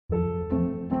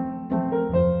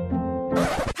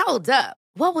Hold up.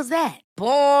 What was that?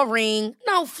 Boring.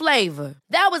 No flavor.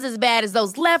 That was as bad as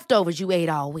those leftovers you ate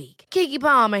all week. Keke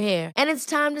Palmer here, and it's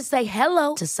time to say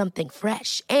hello to something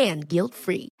fresh and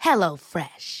guilt-free. Hello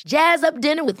Fresh. Jazz up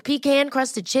dinner with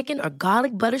pecan-crusted chicken or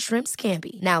garlic butter shrimp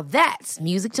scampi. Now that's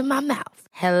music to my mouth.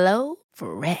 Hello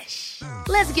Fresh.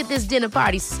 Let's get this dinner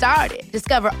party started.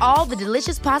 Discover all the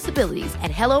delicious possibilities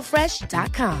at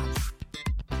hellofresh.com.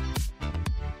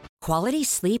 Quality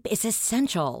sleep is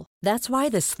essential. That's why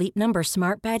the Sleep Number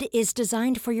Smart Bed is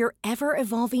designed for your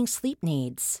ever-evolving sleep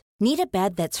needs. Need a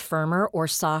bed that's firmer or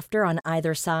softer on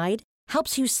either side?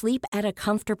 Helps you sleep at a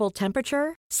comfortable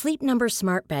temperature? Sleep Number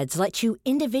Smart Beds let you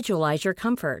individualize your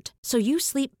comfort, so you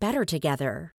sleep better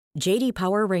together. JD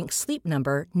Power ranks Sleep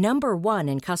Number #1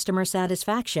 in customer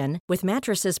satisfaction with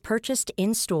mattresses purchased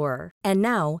in-store. And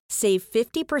now, save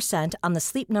 50% on the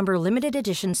Sleep Number Limited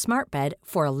Edition Smart Bed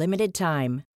for a limited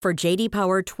time. For JD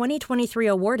Power 2023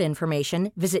 award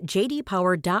information, visit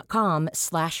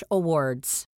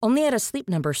jdpower.com/awards. Only at a Sleep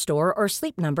Number store or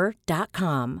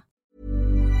sleepnumber.com.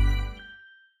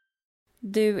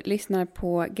 Du lyssnar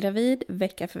på Gravid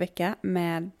vecka för vecka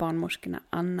med barnmorskorna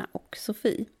Anna och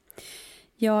Sofie.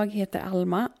 Jag heter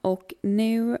Alma och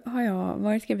nu har jag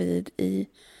varit gravid i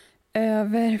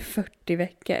över 40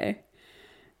 veckor.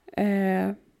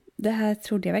 Det här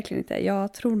trodde jag verkligen inte.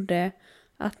 Jag trodde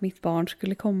att mitt barn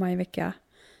skulle komma i vecka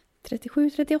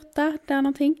 37-38, där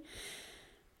någonting.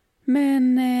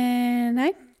 Men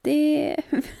nej, det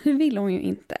vill hon ju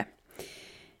inte.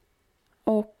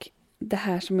 Och det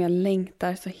här som jag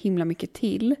längtar så himla mycket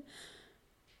till,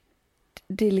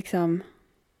 det är liksom,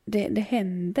 det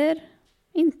händer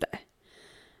inte.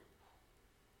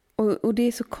 Och det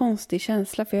är så konstig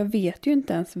känsla, för jag vet ju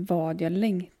inte ens vad jag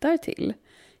längtar till.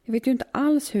 Jag vet ju inte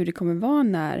alls hur det kommer vara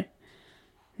när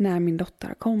min dotter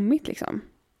har kommit liksom.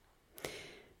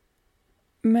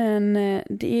 Men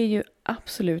det är ju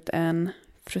absolut en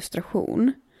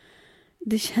frustration.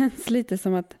 Det känns lite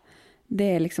som att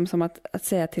det är liksom som att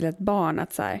säga till ett barn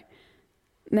att så här,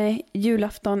 nej,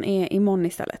 julafton är imorgon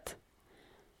istället.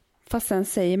 Fast sen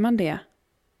säger man det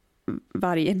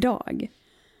varje dag.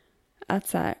 Att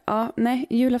så här, ja, nej,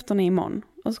 julafton är imorgon.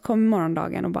 Och så kommer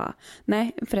morgondagen och bara,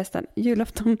 nej, förresten,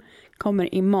 julafton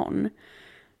kommer imorgon.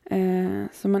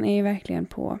 Så man är ju verkligen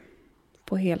på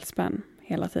helspänn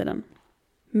hela tiden.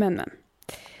 Men.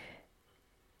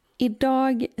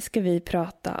 Idag ska vi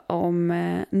prata om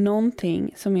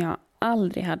någonting som jag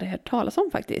aldrig hade hört talas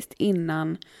om faktiskt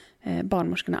innan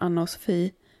barnmorskorna Anna och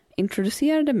Sofie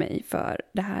introducerade mig för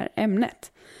det här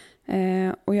ämnet.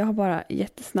 Och jag har bara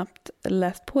jättesnabbt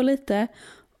läst på lite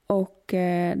och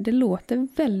det låter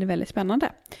väldigt, väldigt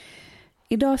spännande.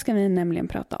 Idag ska vi nämligen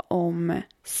prata om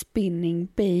spinning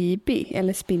baby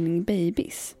eller spinning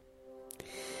babies.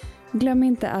 Glöm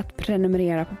inte att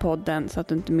prenumerera på podden så att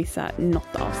du inte missar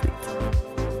något avsnitt.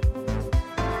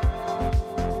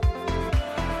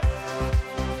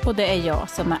 Och det är jag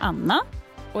som är Anna.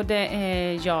 Och det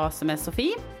är jag som är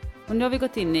Sofie. Och nu har vi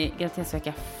gått in i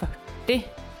graviditetsvecka 40.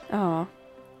 Ja.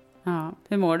 Ja,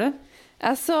 hur mår du?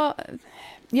 Alltså,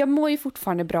 jag mår ju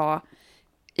fortfarande bra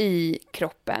i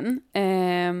kroppen.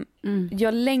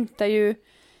 Jag längtar ju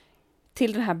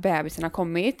till den här bebisen har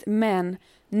kommit. Men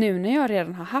nu när jag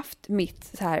redan har haft mitt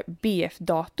så här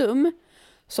BF-datum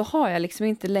så har jag liksom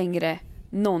inte längre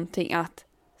någonting att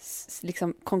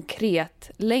liksom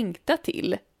konkret längta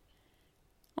till.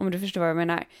 Om du förstår vad jag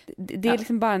menar. Det är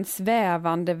liksom bara en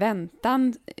svävande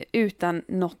väntan utan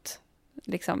något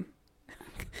liksom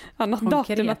något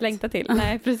datum att längta till.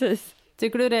 Nej, precis.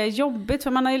 Tycker du det är jobbigt?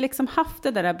 För man har ju liksom haft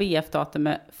det där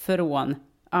BF-datumet från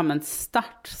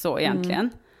start så egentligen.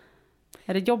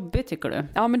 Är det jobbigt tycker du?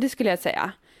 Ja, men det skulle jag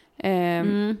säga.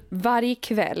 Varje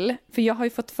kväll, för jag har ju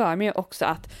fått för mig också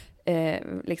att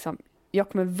liksom, jag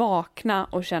kommer vakna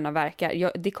och känna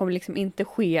värkar. Det kommer liksom inte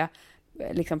ske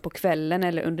liksom på kvällen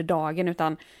eller under dagen,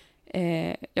 utan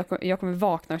jag kommer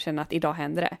vakna och känna att idag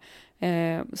händer det.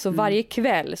 Så varje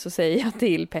kväll så säger jag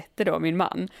till Petter då, min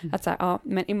man, att så här, ja,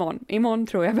 men imorgon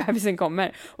tror jag bebisen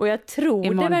kommer. Och jag tror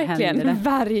imorgon det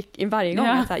verkligen varje gång.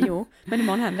 Ja. Så här, jo, men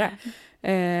imorgon händer det.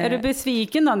 Är du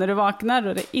besviken då när du vaknar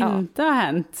och det inte har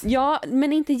hänt? Ja,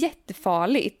 men inte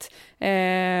jättefarligt.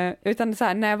 Utan så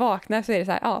här, när jag vaknar så är det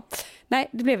så här, ja, nej,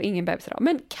 det blev ingen bebis idag.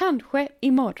 Men kanske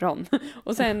imorgon.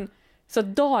 Och sen, så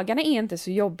dagarna är inte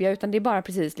så jobbiga, utan det är bara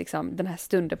precis liksom den här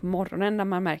stunden på morgonen när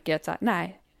man märker att så här,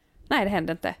 nej, det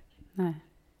händer inte. Nej.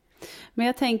 Men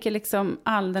jag tänker liksom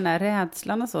all den här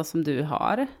rädslan och så som du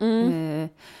har.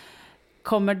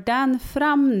 Kommer den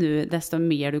fram nu desto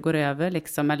mer du går över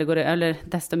liksom, eller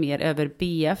desto mer över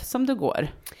BF som du går?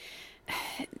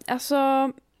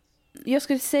 Alltså, Jag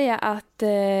skulle säga att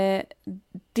det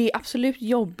är absolut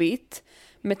jobbigt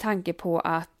med tanke på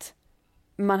att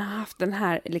man har haft den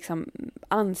här liksom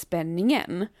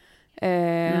anspänningen.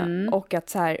 Och att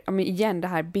så här, igen det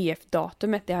här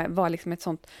BF-datumet, det var liksom ett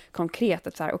sånt konkret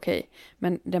att så här, okej,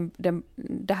 men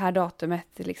det här datumet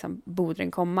liksom borde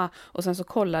den komma. Och sen så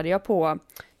kollade jag på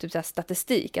typ så här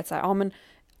statistik att så här, men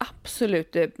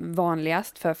absolut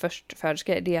vanligast för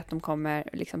förstföderskor det är att de kommer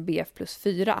liksom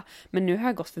BF+4. Men nu har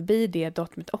jag gått förbi det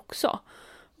datumet också.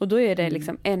 Och då är det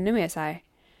liksom ännu mer så här,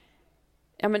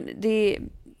 men det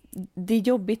är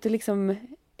jobbigt att liksom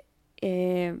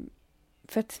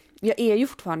för att jag är ju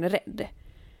fortfarande rädd.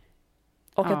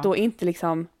 Och att då inte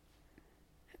liksom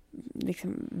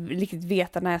riktigt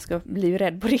veta när jag ska bli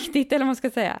rädd på riktigt, eller vad man ska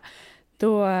säga.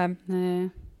 Då... Nej.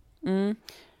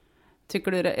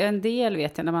 Tycker du det? En del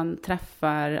vet jag när man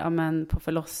träffar på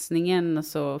förlossningen och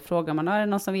så frågar man, är det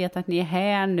någon som vet att ni är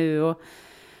här nu? Och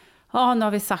nu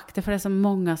har vi sagt det, för det är så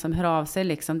många som hör av sig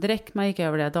liksom. Direkt man gick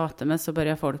över det här datumet så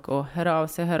börjar folk att höra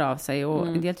av sig. Och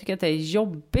en del tycker att det är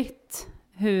jobbigt.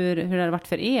 Hur har det varit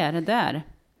för er där?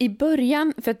 I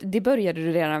början, för att det började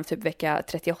redan typ vecka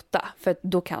 38. För att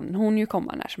då kan hon ju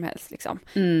komma när som helst liksom.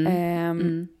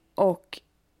 Och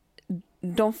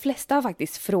de flesta har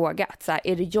faktiskt frågat så här,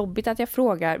 är det jobbigt att jag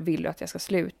frågar, vill du att jag ska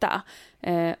sluta?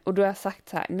 Och då har jag sagt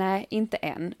så här, nej, inte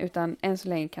än, utan än så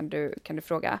länge kan du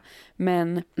fråga.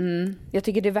 Men jag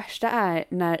tycker det värsta är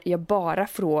när jag bara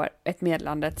får ett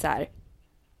meddelande så här,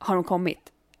 har de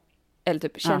kommit? Eller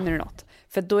typ, känner du något?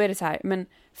 För då är det så här, men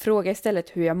fråga istället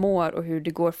hur jag mår och hur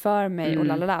det går för mig och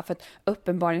lalala. För att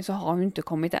uppenbarligen så har hon inte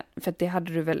kommit än. För att det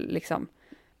hade du väl liksom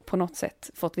på något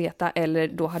sätt fått veta. Eller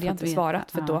då hade jag inte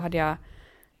svarat, för då hade jag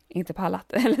inte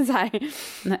pallat. Eller så här.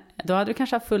 Nej, då hade du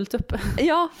kanske haft fullt upp.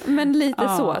 Ja, men lite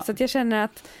så. Så att jag känner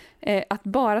att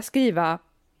bara skriva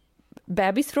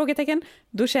bebis frågetecken,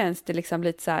 då känns det liksom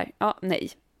lite så här, nej.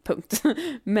 Punkt.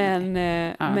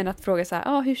 Men att fråga så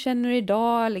här, hur känner du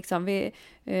idag? Liksom,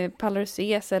 pallar du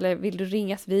ses eller vill du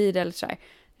ringas vid? Eller så här.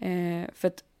 För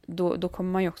att då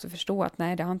kommer man ju också förstå att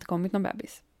nej, det har inte kommit någon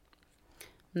bebis.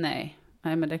 Nej,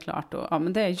 men det är klart.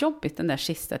 Men det är jobbigt den där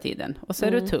sista tiden. Och så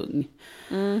är du tung.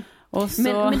 Och så...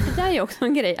 men det där är också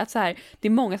en grej. Att så här, det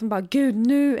är många som bara, gud,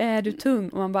 nu är du tung.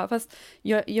 Och man bara, fast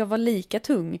jag var lika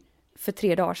tung för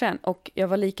 3 dagar sedan. Och jag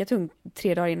var lika tung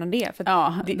 3 dagar innan det. För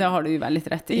det har du ju väldigt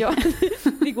rätt i. Ja,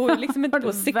 det går ju liksom inte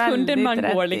på sekunden man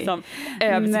går liksom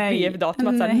över sitt BF-datum.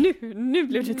 Att så här, nu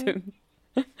blev du tung.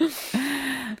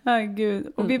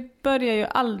 Gud. Och vi börjar ju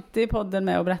alltid podden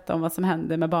med att berätta om vad som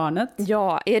händer med barnet.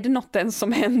 Ja, är det något än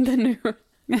som händer nu?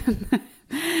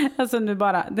 Alltså nu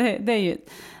bara, det är ju,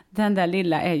 den där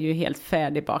lilla är ju helt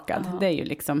färdigbakad. Det är ju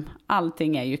liksom,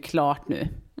 allting är ju klart nu.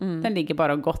 Den ligger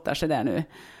bara och gottar sig där nu.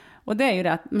 Och det är ju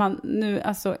det att man nu,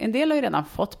 alltså en del har ju redan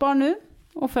fått barn nu.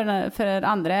 Och för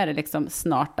andra är det liksom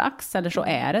snart dags. Eller så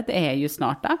är det är ju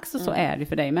snart dags. Och så är det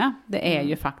för dig med. Det är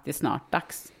ju faktiskt snart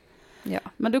dags. Ja.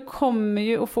 Men du kommer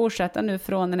ju att fortsätta nu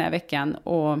från den här veckan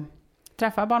och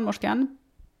träffa barnmorskan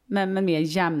med mer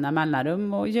jämna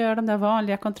mellanrum och gör de där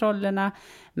vanliga kontrollerna,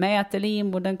 mäter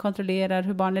livmodern, kontrollerar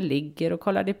hur barnet ligger och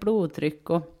kollar ditt blodtryck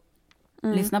och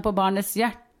lyssnar på barnets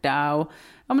hjärta och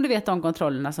men du vet de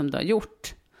kontrollerna som du har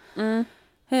gjort.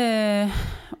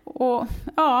 Och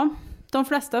de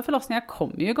flesta förlossningar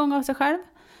kommer ju igång av sig själv.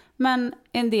 Men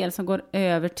en del som går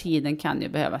över tiden kan ju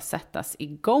behöva sättas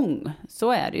igång.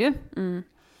 Så är det ju.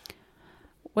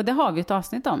 Och det har vi ett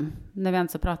avsnitt om. När vi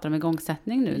ens pratar om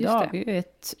igångsättning nu. Det har vi ju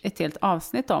ett helt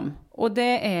avsnitt om. Och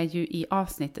det är ju i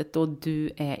avsnittet då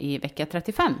du är i vecka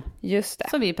 35. Just det.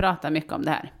 Så vi pratar mycket om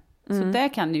det här. Så det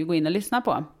kan du ju gå in och lyssna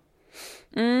på.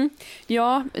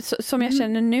 Ja, som jag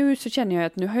känner nu så känner jag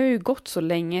att nu har jag ju gått så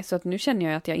länge så att nu känner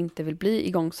jag att jag inte vill bli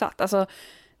igångsatt. Alltså,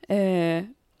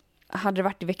 hade det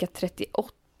varit i vecka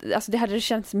 38, alltså det hade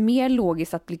känts mer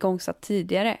logiskt att bli igångsatt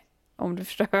tidigare, om du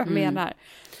förstår vad jag menar.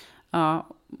 Ja,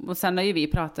 och sen har ju vi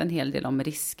pratat en hel del om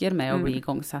risker med att bli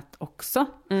igångsatt också.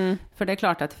 För det är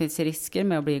klart att det finns risker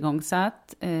med att bli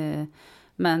igångsatt.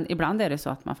 Men ibland är det så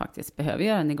att man faktiskt behöver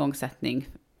göra en igångsättning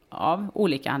av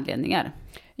olika anledningar.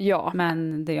 Ja.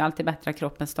 Men det är ju alltid bättre att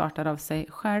kroppen startar av sig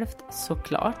självt,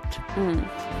 såklart.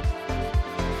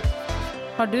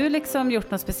 Har du liksom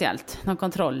gjort något speciellt? Någon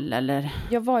kontroll eller?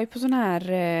 Jag var ju på sån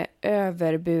här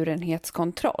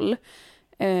överburenhetskontroll.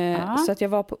 Så att jag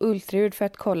var på ultraljud för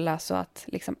att kolla så att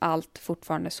liksom allt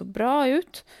fortfarande såg bra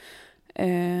ut.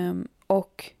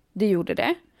 Och det gjorde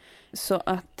det. Så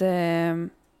att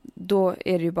då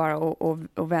är det ju bara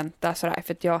att vänta sådär.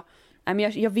 För att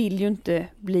jag vill ju inte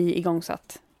bli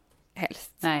igångsatt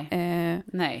helst. Nej.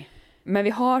 Nej. Men vi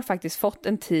har faktiskt fått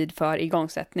en tid för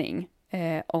igångsättning.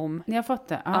 om... Ni har fått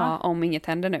det? Ja, om inget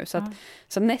händer nu.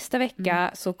 Så nästa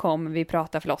vecka så kommer vi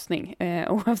prata förlossning.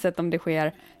 Oavsett om det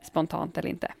sker spontant eller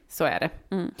inte. Så är det.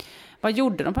 Vad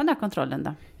gjorde de på den där kontrollen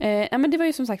då? Men det var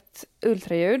ju som sagt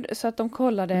ultraljud. Så att de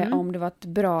kollade om det var ett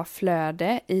bra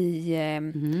flöde i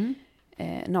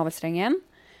navelsträngen.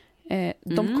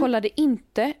 De kollade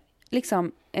inte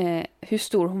liksom hur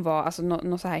stor hon var. Alltså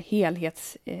någon så här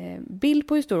helhetsbild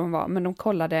på hur stor hon var. Men de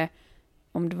kollade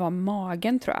om det var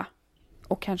magen tror jag.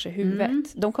 Och kanske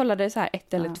huvudet. De kollade så här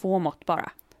 1 eller 2 mått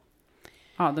bara.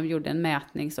 Ja, de gjorde en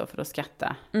mätning så för att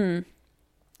skatta.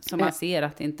 Så man ser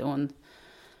att inte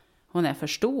hon är för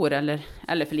stor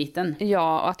eller för liten.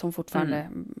 Ja, och att hon fortfarande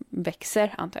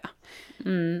växer antar jag.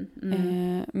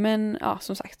 Men ja,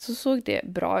 som sagt så såg det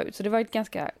bra ut. Så det var ett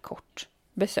ganska kort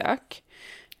besök.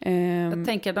 Jag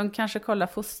tänker att de kanske kollar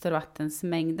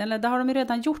fostervattensmängden. Eller det har de ju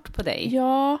redan gjort på dig.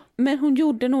 Ja, men hon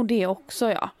gjorde nog det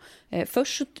också, ja.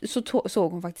 Först så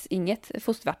såg hon faktiskt inget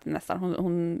fostervatten nästan.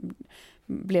 Hon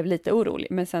blev lite orolig.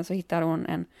 Men sen så hittade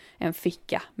hon en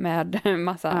ficka med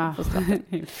massa fostervatten.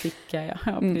 En ficka, ja.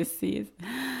 Ja, precis.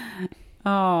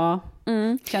 Ja.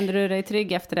 Kände du dig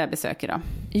trygg efter det här besöket då?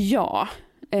 Ja,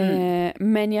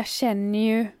 men jag känner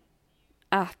ju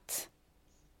att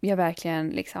jag verkligen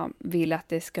liksom vill att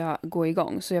det ska gå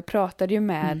igång. Så jag pratade ju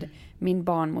med min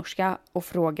barnmorska och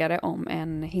frågade om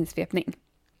en hinsvepning.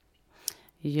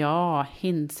 Ja,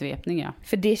 hinsvepning, ja.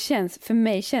 För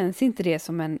mig känns inte det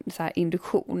som en så här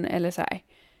induktion eller så här.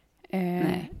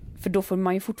 Nej. För då får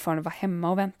man ju fortfarande vara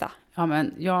hemma och vänta.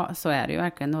 Ja, så är det ju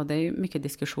verkligen. Och det är ju mycket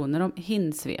diskussioner om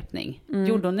hinsvepning.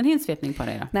 Gjorde hon en hinsvepning på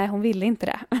dig då? Nej, hon ville inte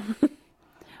det.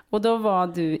 Och då var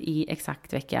du i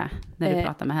exakt vecka när du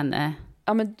pratade med henne?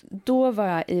 Ja, men då var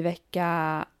jag i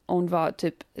vecka, hon var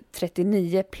typ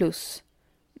 39 plus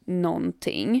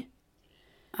någonting.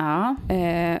 Ja.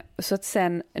 Så att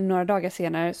sen några dagar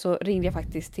senare så ringde jag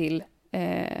faktiskt till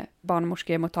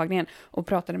barnmorskemottagningen och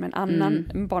pratade med en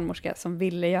annan barnmorska som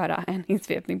ville göra en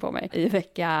insvepning på mig i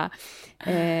vecka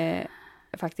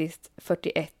faktiskt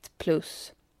 41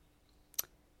 plus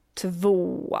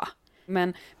 2.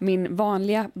 Men min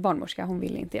vanliga barnmorska, hon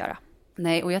ville inte göra.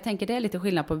 Nej, och jag tänker det är lite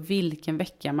skillnad på vilken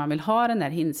vecka man vill ha den här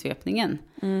hinsvepningen.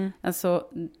 Alltså,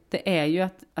 det är ju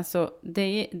att, alltså,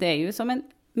 det är ju som en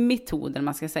metod,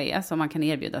 man ska säga, som man kan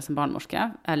erbjuda som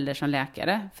barnmorska eller som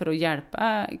läkare för att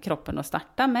hjälpa kroppen att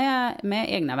starta med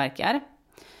egna verkar.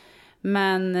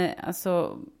 Men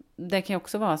alltså, det kan ju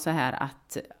också vara så här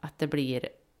att det blir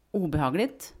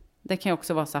obehagligt. Det kan ju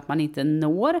också vara så att man inte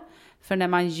når. För när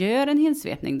man gör en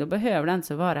hinsvepning då behöver den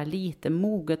så vara lite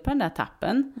moget på den där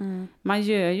tappen. Man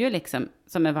gör ju liksom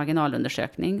som en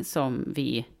vaginalundersökning som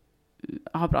vi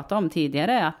har pratat om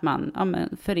tidigare. Att man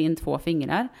för in 2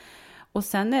 fingrar. Och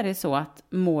sen är det så att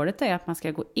målet är att man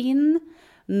ska gå in,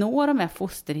 nå de här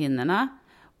fosterhinnorna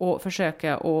och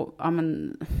försöka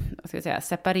att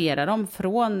separera dem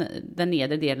från den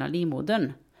nedre delen av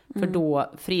livmodern. För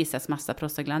då frisätts massa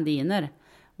prostaglandiner.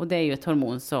 Och det är ju ett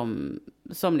hormon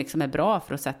som liksom är bra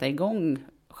för att sätta igång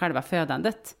själva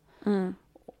födandet.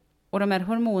 Och de här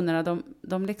hormonerna,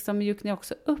 de liksom mjuknar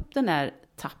också upp den här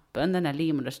tappen, den här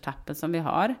livmoderstappen som vi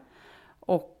har.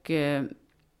 Och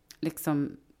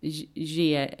liksom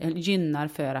gynnar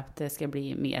för att det ska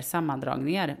bli mer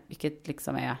sammandragningar. Vilket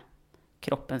liksom är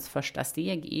kroppens första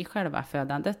steg i själva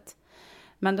födandet.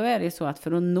 Men då är det ju så att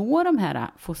för att nå de här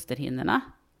fosterhinnorna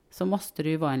så måste det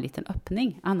ju vara en liten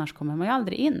öppning. Annars kommer man ju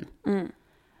aldrig in.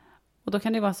 Och då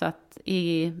kan det vara så att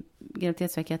i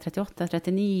graviditetsvecka 38,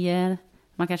 39,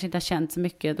 man kanske inte har känt så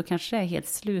mycket. Då kanske det är helt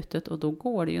slutet och då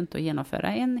går det ju inte att genomföra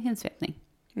en hinsvepning.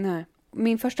 Nej.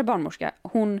 Min första barnmorska,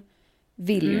 hon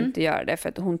vill ju inte göra det för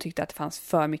att hon tyckte att det fanns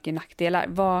för mycket nackdelar.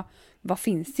 Vad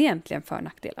finns det egentligen för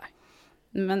nackdelar?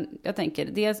 Men jag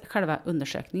tänker, dels själva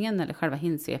undersökningen eller själva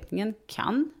hinsvepningen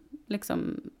kan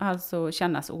liksom alltså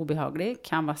kännas obehaglig,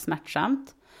 kan vara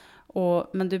smärtsamt.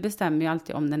 Men du bestämmer ju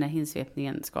alltid om den här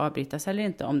hinsvepningen ska avbrytas eller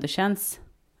inte, om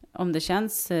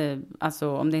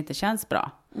det inte känns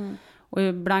bra. Och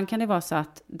ibland kan det vara så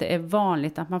att det är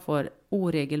vanligt att man får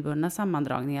oregelbundna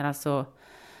sammandragningar, alltså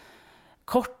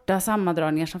korta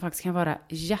sammandragningar som faktiskt kan vara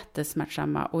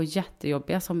jättesmärtsamma och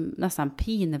jättejobbiga, som nästan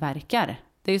pinverkar.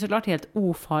 Det är ju såklart helt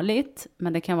ofarligt,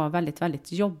 men det kan vara väldigt,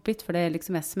 väldigt jobbigt, för det är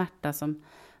liksom en smärta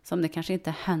som det kanske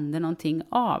inte händer någonting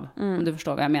av, om du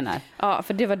förstår vad jag menar. Ja,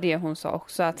 för det var det hon sa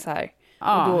också, att så här,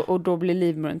 och då blir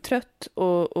livmodern trött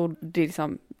och det,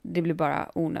 liksom, det blir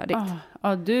bara onödigt.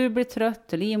 Ja, du blir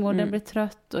trött och livmodern blir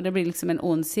trött och det blir liksom en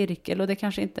ond cirkel, och det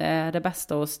kanske inte är det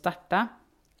bästa att starta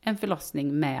en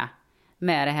förlossning med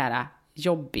det här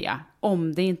jobbiga,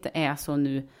 om det inte är så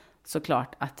nu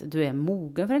såklart att du är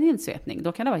mogen för en hinsvepning,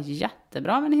 då kan det vara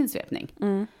jättebra med en hinsvepning.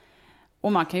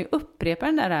 Och man kan ju upprepa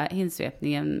den där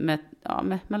hinsvepningen med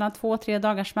mellan 2-3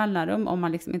 dagars mellanrum om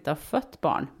man liksom inte har fött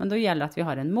barn. Men då gäller att vi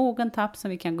har en mogen tapp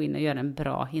som vi kan gå in och göra en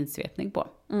bra hinsvepning på.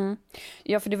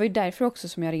 Ja, för det var ju därför också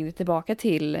som jag ringde tillbaka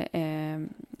till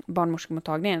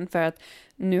barnmorskemottagningen. För att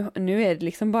nu är det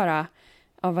liksom bara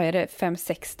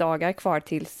 5-6 dagar kvar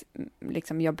tills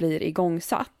liksom jag blir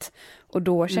igångsatt. Och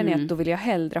då känner jag att då vill jag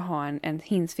hellre ha en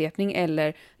hinsvepning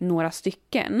eller några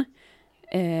stycken.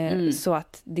 Så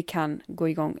att det kan gå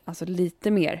igång alltså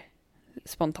lite mer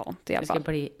spontant i alla fall. Det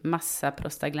ska bli massa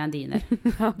prostaglandiner.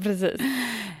 Ja, precis.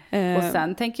 Och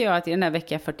sen tänker jag att i den här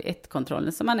vecka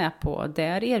 41-kontrollen som man är på,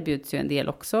 där erbjuds ju en del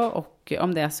också. Och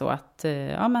om det är så att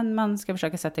men man ska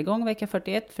försöka sätta igång vecka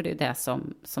 41, för det är det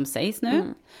som sägs nu.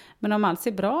 Men om allt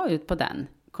ser bra ut på den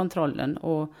kontrollen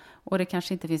och det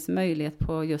kanske inte finns möjlighet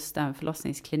på just den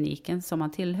förlossningskliniken som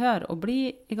man tillhör att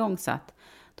bli igångsatt,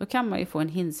 då kan man ju få en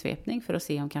hinsvepning för att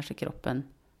se om kanske kroppen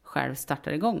själv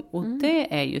startar igång. Och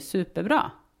det är ju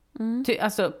superbra.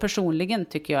 Alltså personligen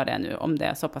tycker jag det nu, om det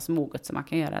är så pass moget som man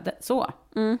kan göra det så.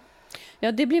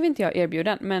 Ja, det blev inte jag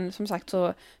erbjuden, men som sagt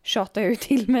så tjatar jag ju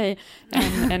till mig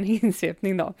en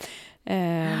hinsvepning då.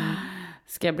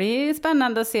 Ska bli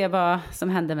spännande att se vad som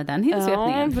händer med den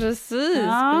hinsvepningen. Ja, precis.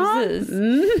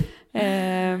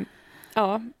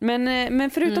 Ja, men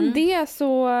förutom det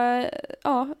så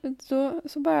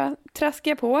bara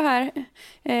traskar jag på här.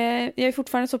 Jag är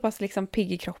fortfarande så pass liksom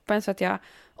pigg i kroppen så att jag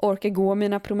orkar gå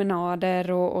mina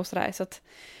promenader och sådär. Så att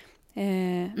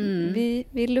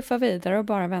vi luffar vidare och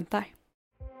bara väntar.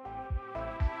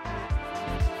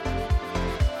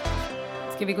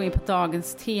 Ska vi gå in på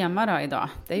dagens tema då idag?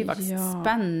 Det är ju faktiskt ett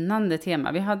spännande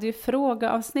tema. Vi hade ju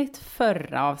frågeavsnitt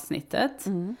förra avsnittet.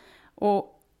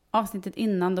 Och avsnittet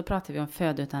innan då pratade vi om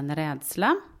föda utan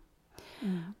rädsla.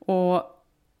 Och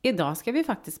idag ska vi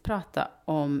faktiskt prata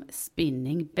om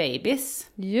spinning babies.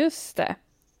 Just det.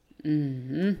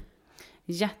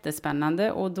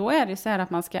 Jättespännande. Och då är det så här att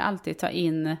man ska alltid ta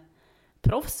in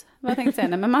proffs, vad jag tänkte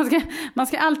säga. Men man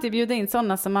ska alltid bjuda in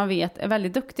sådana som man vet är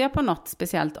väldigt duktiga på något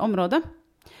speciellt område.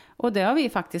 Och det har vi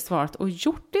faktiskt valt och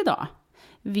gjort idag.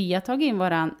 Vi har tagit in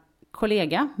våran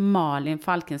kollega Malin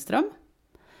Falkenström,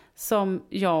 som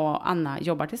jag och Anna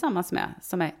jobbar tillsammans med,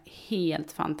 som är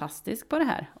helt fantastisk på det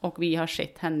här. Och vi har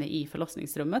sett henne i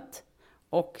förlossningsrummet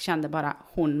och kände bara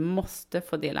hon måste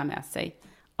få dela med sig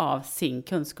av sin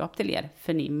kunskap till er,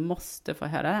 för ni måste få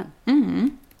höra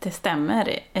den. Det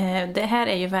stämmer. Det här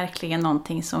är ju verkligen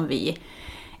någonting som vi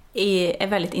är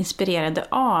väldigt inspirerade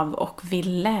av och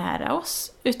vill lära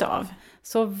oss utav.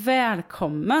 Så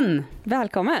välkommen!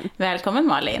 Välkommen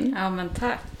Malin! Ja, men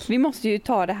tack! Vi måste ju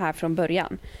ta det här från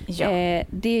början. Ja.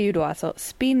 Det är ju då alltså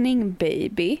spinning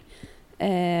baby.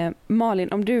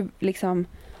 Malin, om du liksom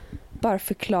bara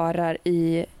förklarar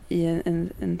i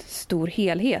en stor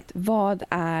helhet, vad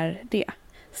är det?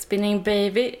 Spinning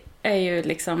baby är ju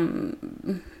liksom...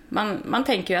 Man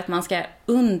tänker ju att man ska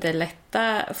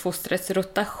underlätta fostrets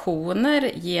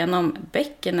rotationer genom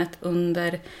bäckenet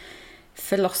under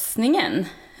förlossningen.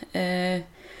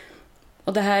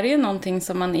 Och det här är ju någonting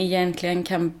som man egentligen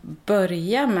kan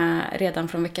börja med redan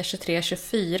från vecka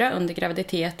 23-24 under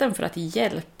graviditeten för att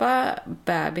hjälpa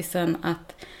bebisen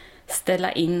att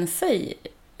ställa in sig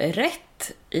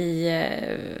rätt i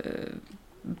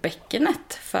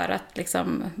bäckenet för att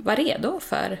liksom vara redo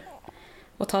för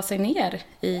att ta sig ner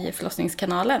i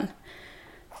förlossningskanalen.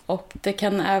 Och det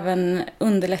kan även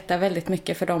underlätta väldigt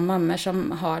mycket för de mammor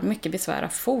som har mycket besvär av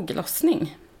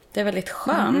foglossning. Det är väldigt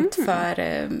skönt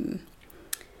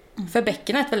för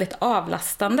bäckenet, väldigt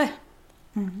avlastande.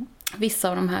 Vissa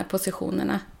av de här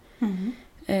positionerna.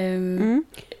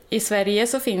 I Sverige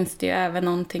så finns det ju även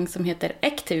någonting som heter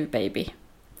Active Baby.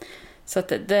 Så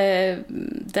att det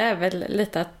är väl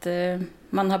lite att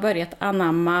man har börjat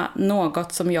anamma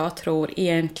något som jag tror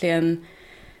egentligen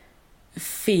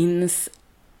finns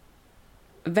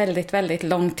väldigt, väldigt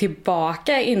långt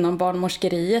tillbaka inom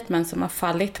barnmorskeriet, men som har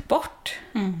fallit bort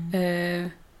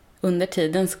under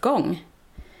tidens gång.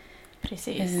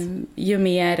 Precis. Ju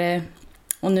mer,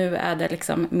 och nu är det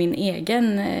liksom min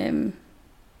egen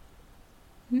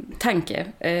tanke,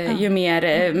 ju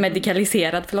mer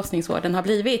medikaliserad förlossningsvården har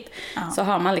blivit, så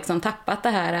har man liksom tappat det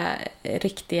här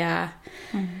riktiga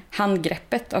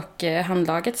handgreppet och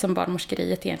handlaget som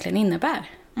barnmorskeriet egentligen innebär.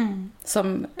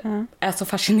 Som är så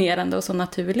fascinerande och så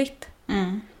naturligt.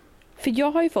 För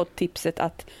jag har ju fått tipset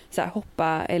att så här,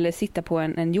 hoppa eller sitta på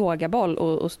en yogaboll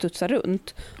och studsa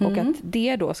runt. Och att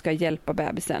det då ska hjälpa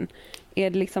bebisen. Är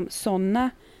det liksom sådana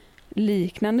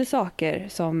liknande saker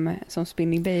som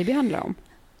Spinning Baby handlar om?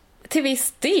 till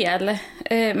viss del.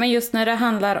 Men just när det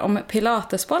handlar om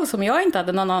pilatesboll som jag inte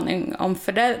hade någon aning om,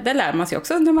 för det lär man sig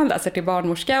också när man läser till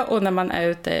barnmorska och när man är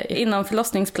ute inom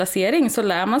förlossningsplacering så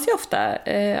lär man sig ofta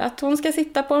att hon ska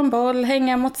sitta på en boll,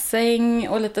 hänga mot säng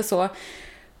och lite så.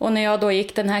 Och när jag då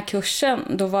gick den här kursen,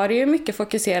 då var det ju mycket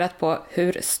fokuserat på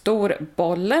hur stor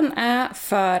bollen är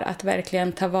för att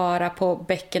verkligen ta vara på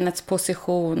bäckenets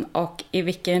position och i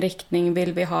vilken riktning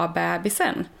vill vi ha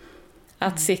bebisen.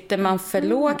 Att sitter man för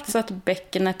lågt så att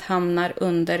bäckenet hamnar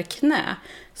under knä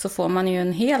så får man ju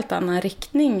en helt annan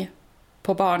riktning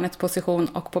på barnets position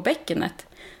och på bäckenet.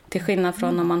 Till skillnad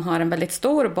från om man har en väldigt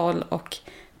stor boll och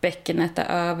bäckenet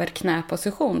är över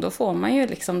knäposition, då får man ju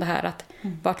liksom det här att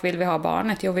vart vill vi ha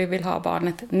barnet? Jo, vi vill ha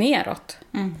barnet neråt.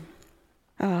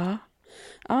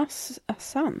 Ja,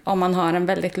 sant. Om man har en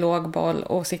väldigt låg boll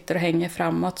och sitter och hänger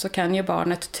framåt så kan ju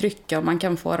barnet trycka och man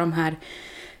kan få de här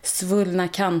svullna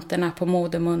kanterna på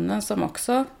modermunnen som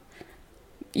också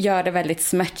gör det väldigt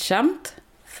smärtsamt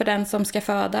för den som ska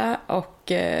föda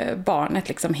och barnet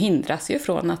liksom hindras ju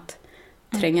från att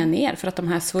tränga ner för att de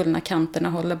här svullna kanterna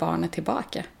håller barnet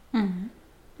tillbaka.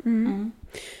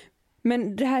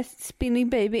 Men det här spinning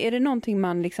baby, är det någonting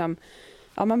man liksom,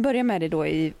 ja, man börjar med det då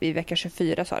i vecka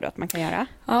 24 sa du att man kan göra?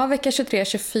 Ja, vecka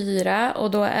 23-24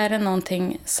 och då är det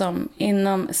någonting som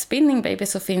inom spinning baby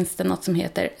så finns det något som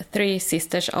heter Three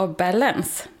Sisters of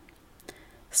Balance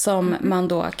som man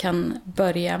då kan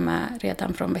börja med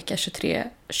redan från vecka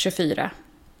 23-24.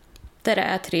 Där det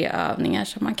är 3 övningar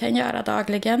som man kan göra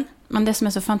dagligen. Men det som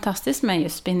är så fantastiskt med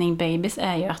just spinning babies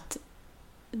är ju att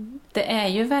det är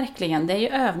ju verkligen, det är ju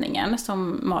övningen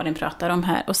som Malin pratar om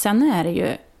här. Och sen är det ju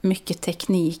mycket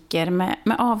tekniker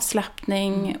med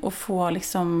avslappning och få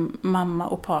liksom mamma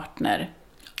och partner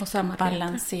Och samarbeta.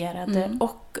 balanserade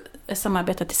och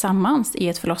samarbeta tillsammans i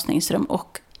ett förlossningsrum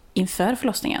och inför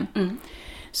förlossningen.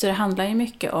 Så det handlar ju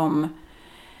mycket om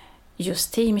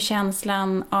just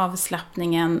teamkänslan,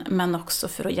 avslappningen, men också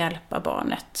för att hjälpa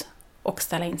barnet och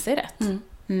ställa in sig rätt.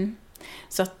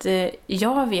 Så att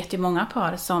jag vet ju många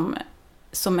par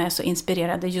som är så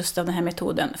inspirerade just av den här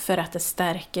metoden för att det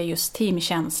stärker just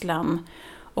teamkänslan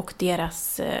och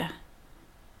deras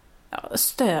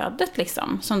stödet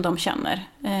liksom, som de känner.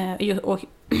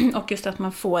 Och just att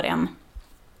man får en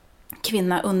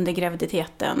kvinna under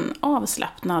graviditeten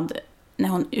avslappnad när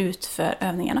hon utför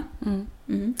övningarna.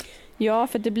 Ja,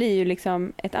 för det blir ju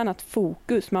liksom ett annat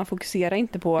fokus. Man fokuserar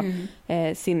inte på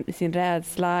sin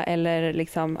rädsla eller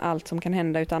liksom allt som kan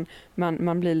hända, utan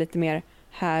man blir lite mer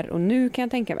här och nu, kan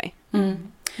jag tänka mig.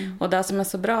 Och det som är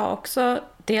så bra också,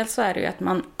 dels så är det ju att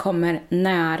man kommer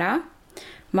nära.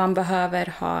 Man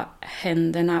behöver ha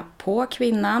händerna på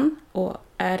kvinnan och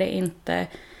är det inte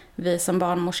vi som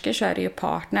barnmorskor så är det ju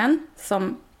partnern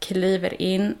som kliver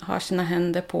in, har sina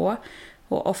händer på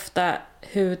och ofta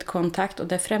hudkontakt, och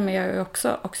det främjar ju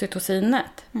också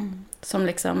oxytocinet som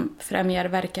liksom främjar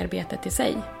värkarbetet i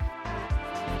sig.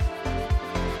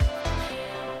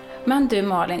 Men du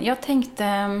Malin, jag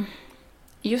tänkte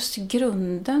just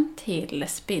grunden till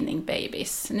spinning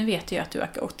babies. Nu vet jag att du har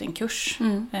gått en kurs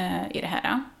i det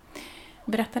här.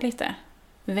 Berätta lite.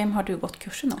 Vem har du gått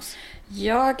kursen hos?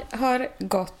 Jag har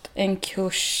gått en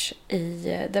kurs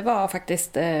det var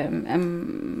faktiskt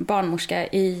en barnmorska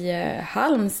i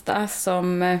Halmstad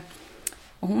som,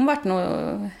 hon var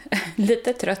nog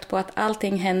lite trött på att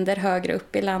allting händer högre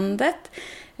upp i landet.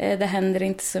 Det händer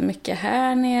inte så mycket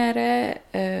här nere,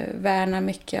 värnar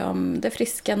mycket om det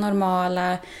friska,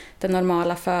 det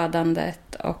normala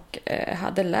födandet och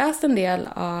hade läst en del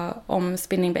om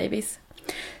spinning babies.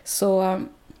 Så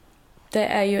det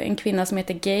är ju en kvinna som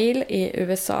heter Gail i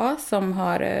USA som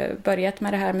har börjat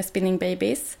med det här med spinning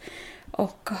babies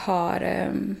och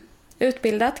har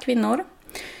utbildat kvinnor.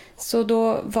 Så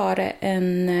då var det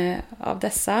en av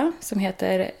dessa som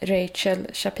heter Rachel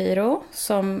Shapiro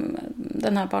som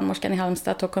den här barnmorskan i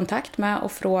Halmstad tog kontakt med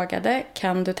och frågade: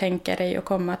 kan du tänka dig att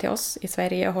komma till oss i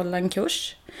Sverige och hålla en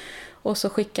kurs? Och så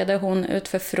skickade hon ut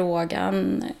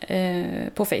förfrågan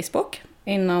på Facebook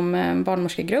inom en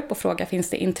barnmorskegrupp och frågade: finns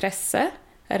det intresse?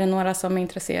 Är det några som är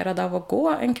intresserade av att gå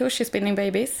en kurs i spinning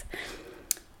babies?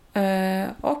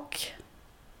 Och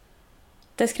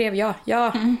det skrev jag.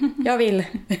 Ja, jag vill.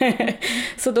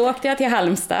 Så då åkte jag till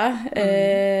Halmstad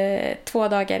 2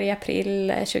 dagar i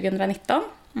april 2019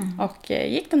 och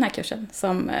gick den här kursen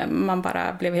som man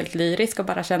bara blev helt lyrisk och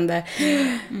bara kände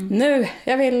nu,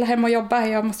 jag vill hem och jobba,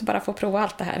 jag måste bara få prova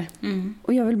allt det här.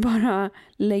 Och jag vill bara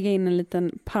lägga in en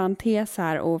liten parentes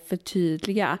här och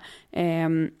förtydliga.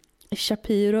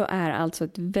 Shapiro är alltså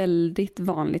ett väldigt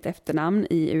vanligt efternamn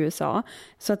i USA,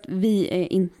 så att vi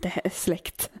är inte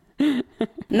släkt.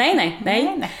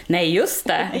 Nej, just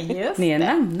det. Just Ni är det.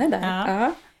 namnet där. Ja.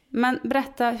 Ja. Men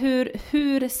berätta,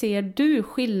 hur ser du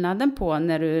skillnaden på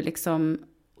när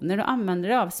du använder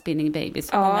dig av Spinning Babies?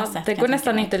 Ja, sätt det kan går jag nästan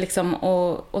tänka mig. inte liksom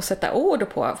att sätta ord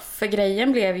på. För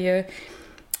grejen blev ju,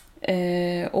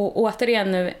 och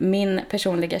återigen nu min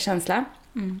personliga känsla,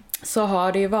 så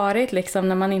har det ju varit liksom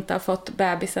när man inte har fått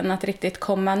bebisen att riktigt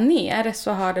komma ner,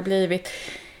 så har det blivit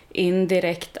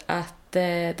indirekt att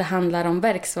det handlar om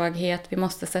verksvaghet, vi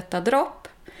måste sätta dropp.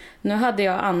 Nu hade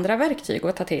jag andra verktyg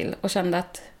att ta till och kände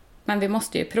att men vi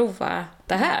måste ju prova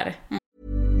det här.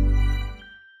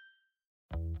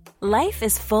 Life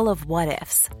is full of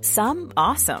what-ifs. Some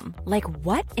awesome, like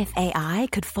what if AI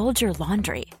could fold your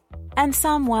laundry? And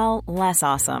some, well, less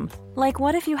awesome, like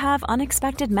what if you have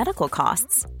unexpected medical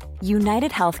costs?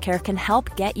 United Healthcare can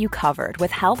help get you covered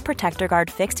with Health Protector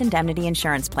Guard fixed indemnity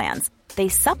insurance plans. They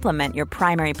supplement your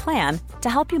primary plan to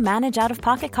help you manage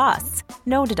out-of-pocket costs.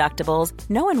 No deductibles,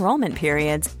 no enrollment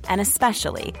periods, and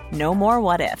especially no more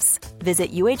what-ifs.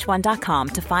 Visit uh1.com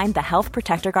to find the Health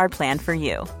Protector Guard plan for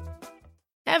you.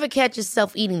 Ever catch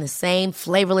yourself eating the same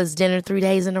flavorless dinner 3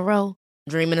 days in a row?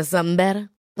 Dreaming of something better?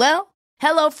 Well,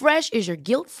 HelloFresh is your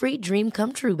guilt-free dream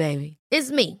come true, baby.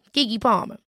 It's me, Keke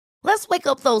Palmer. Let's wake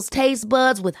up those taste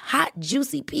buds with hot,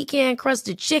 juicy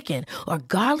pecan-crusted chicken or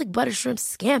garlic butter shrimp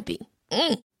scampi.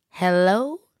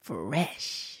 Hello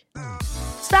Fresh.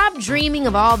 Stop dreaming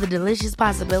of all the delicious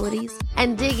possibilities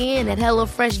and dig in at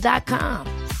HelloFresh.com.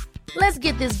 Let's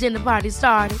get this dinner party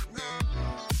started.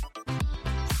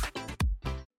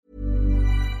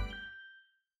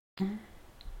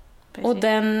 Och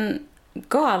den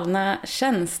galna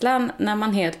känslan när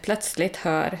man helt plötsligt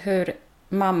hör hur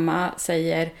mamma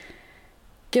säger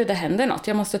gud, det händer något,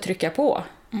 jag måste trycka på.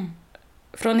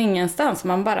 Från ingenstans,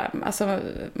 man bara, alltså,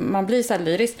 man blir så här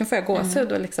lyrisk, nu får jag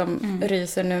gåshud och liksom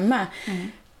ryser nu med.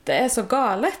 Det är så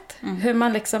galet hur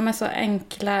man liksom med så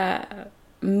enkla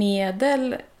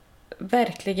medel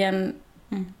verkligen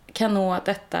kan nå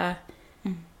detta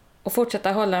och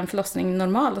fortsätta hålla en förlossning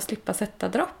normal och slippa sätta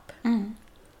dropp.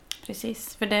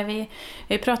 Precis, för det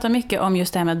vi pratar mycket om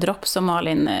just det här med dropp som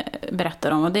Malin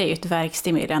berättar om, och det är ju ett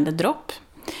värkstimulerande dropp.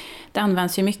 Det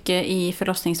används ju mycket i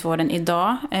förlossningsvården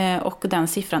idag och den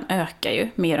siffran ökar ju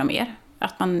mer och mer.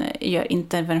 Att man gör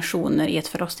interventioner i ett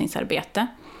förlossningsarbete.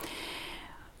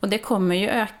 Och det kommer ju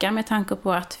öka med tanke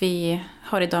på att vi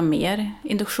har idag mer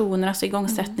induktioner, alltså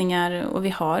igångsättningar, och vi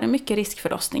har mycket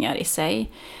riskförlossningar i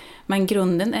sig. Men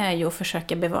grunden är ju att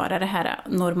försöka bevara det här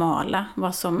normala,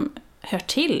 vad som hör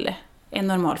till en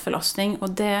normal förlossning, och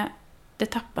det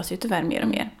tappas ju tyvärr mer och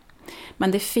mer.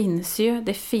 Men det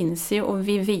finns ju och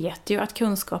vi vet ju att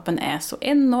kunskapen är så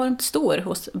enormt stor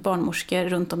hos barnmorskor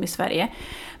runt om i Sverige,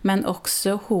 men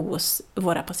också hos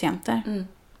våra patienter.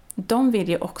 De vill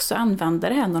ju också använda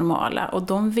det här normala, och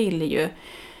de vill ju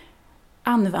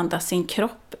använda sin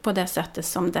kropp på det sättet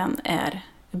som den är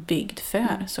byggd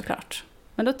för, såklart.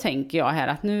 Men då tänker jag här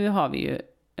att nu har vi ju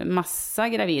massa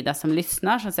gravida som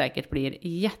lyssnar som säkert blir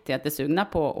jättesugna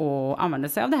på att använda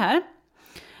sig av det här.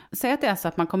 Säg att det är så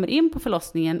att man kommer in på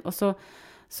förlossningen och så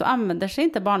använder sig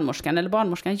inte barnmorskan, eller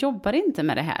barnmorskan jobbar inte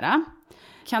med det här.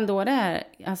 Kan då det här,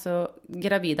 alltså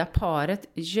gravida paret,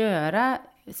 göra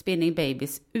Spinning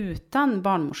Babies utan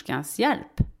barnmorskans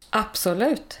hjälp?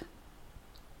 Absolut.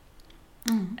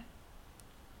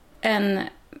 En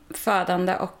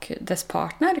födande och dess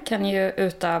partner kan ju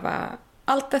utöva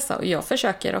allt dessa. Och jag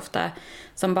försöker ofta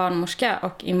som barnmorska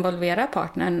och involvera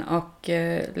partnern och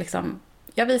liksom,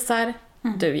 jag visar,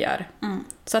 du gör.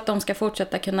 Så att de ska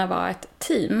fortsätta kunna vara ett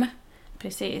team.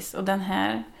 Precis, och den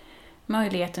här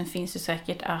möjligheten finns ju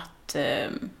säkert att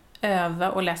öva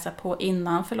och läsa på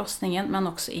innan förlossningen, men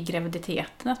också i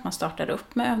graviditeten, att man startar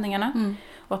upp med övningarna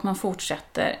och att man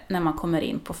fortsätter när man kommer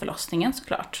in på förlossningen,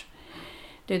 såklart.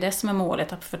 Det är det som är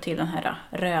målet, att få till den här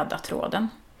röda tråden.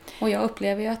 Och jag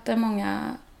upplever ju att det är många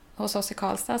hos oss i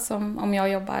Karlstad som, om jag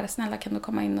jobbar, snälla kan du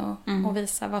komma in och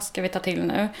visa, vad ska vi ta till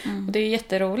nu? Och det är ju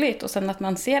jätteroligt, och sen att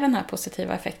man ser den här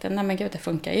positiva effekten, nej men gud, det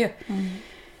funkar ju.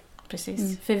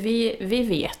 Precis, för vi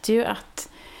vet ju att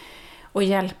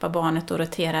hjälpa barnet att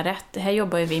rotera rätt, det här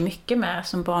jobbar ju vi mycket med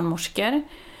som barnmorskor,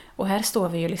 och här står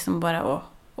vi ju liksom bara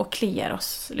och kliar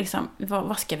oss, liksom,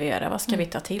 vad ska vi göra, vad ska vi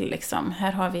ta till liksom?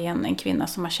 Här har vi en kvinna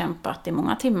som har kämpat i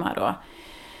många timmar,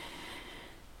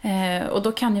 och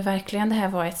då kan ju verkligen det här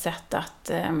vara ett sätt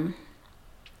att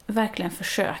verkligen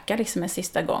försöka liksom en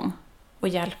sista gång och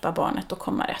hjälpa barnet att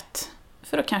komma rätt.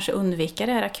 För att kanske undvika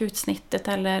det här akutsnittet,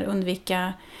 eller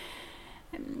undvika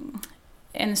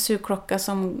en sugklocka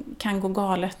som kan gå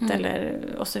galet eller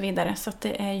och så vidare. Så att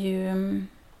det är ju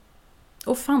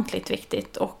ofantligt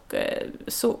viktigt och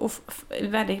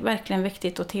verkligen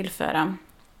viktigt att tillföra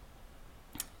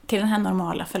till den här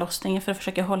normala förlossningen för att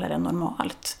försöka hålla det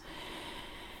normalt.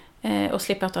 Och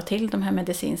slippa ta till de här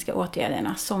medicinska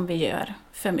åtgärderna som vi gör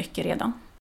för mycket redan.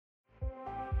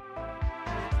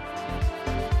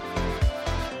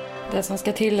 Det som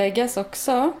ska tilläggas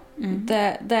också,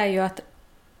 det är ju att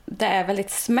det är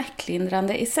väldigt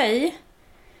smärtlindrande i sig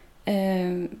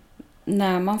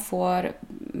när man får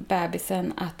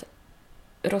bebisen att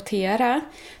rotera.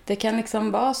 Det kan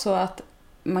liksom vara så att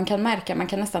man kan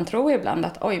nästan tro ibland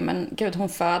att oj, men gud, hon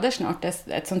föder snart.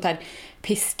 Ett sånt här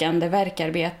piskande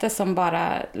värkarbete som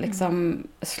bara liksom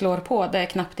slår på. Det är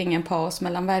knappt ingen paus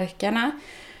mellan värkarna.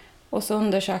 Och så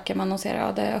undersöker man och ser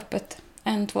att det är öppet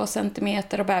 1-2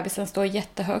 centimeter och bebisen står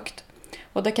jättehögt.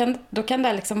 Och då kan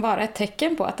det liksom vara ett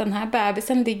tecken på att den här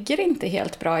bebisen ligger inte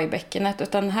helt bra i bäckenet,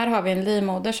 utan här har vi en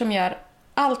livmoder som gör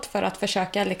allt för att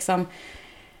försöka liksom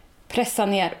pressa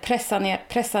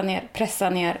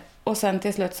ner och sen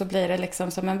till slut så blir det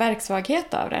liksom som en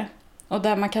värksvaghet av det. Och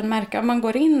där man kan märka om man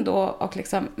går in då och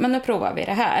liksom, men nu provar vi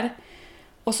det här.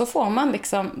 Och så får man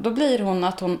liksom, då blir hon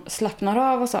att hon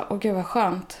slappnar av och så, åh gud vad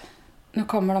skönt. Nu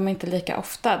kommer de inte lika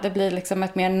ofta. Det blir liksom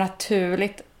ett mer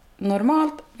naturligt,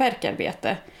 normalt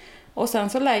värkarbete. Och sen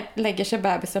så lägger sig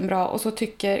bebisen bra och så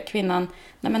tycker kvinnan,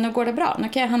 nej men nu går det bra, nu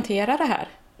kan jag hantera det här.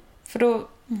 För då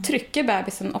trycker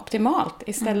bebisen optimalt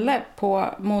istället på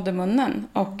modermunnen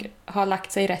och har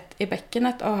lagt sig rätt i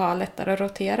bäckenet och har lättare att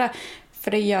rotera.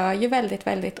 För det gör ju väldigt,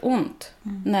 väldigt ont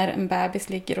när en bebis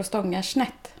ligger och stångar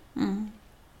snett.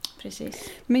 Precis.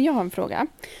 Men jag har en fråga.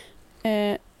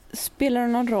 Spelar det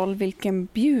någon roll vilken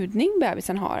bjudning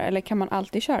bebisen har, eller kan man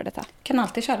alltid köra detta? Kan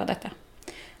alltid köra detta.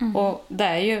 Och det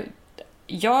är ju,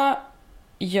 jag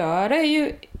gör det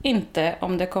ju inte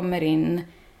om det kommer in,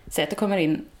 säg att det kommer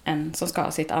in en som ska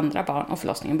ha sitt andra barn och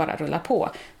förlossningen bara rullar på.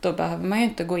 Då behöver man ju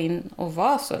inte gå in och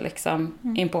vara så liksom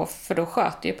inpå, för då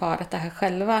sköter ju paret det här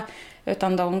själva.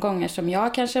 Utan de gånger som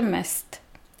jag kanske mest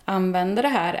använder det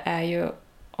här är ju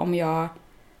om jag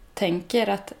tänker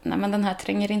att nej, men den här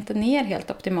tränger inte ner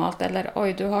helt optimalt, eller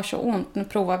oj, du har så ont, nu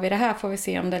provar vi det här, får vi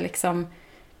se om det liksom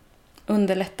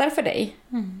underlättar för dig.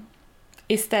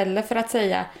 Istället för att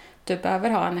säga du behöver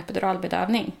ha en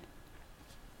epiduralbedövning.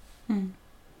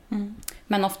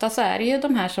 Men ofta så är det ju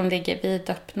de här som ligger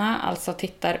vidöppna, alltså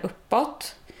tittar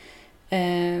uppåt.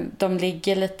 De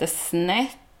ligger lite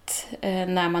snett.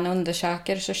 När man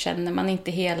undersöker så känner man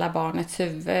inte hela barnets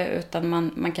huvud, utan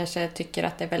man kanske tycker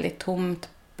att det är väldigt tomt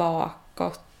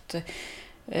bakåt.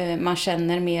 Man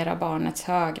känner mer av barnets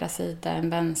högra sida än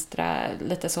vänstra.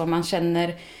 Lite så. Man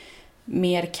känner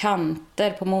mer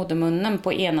kanter på modermunnen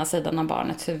på ena sidan av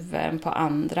barnets huvud än på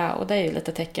andra. Och det är ju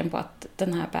lite tecken på att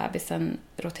den här bebisen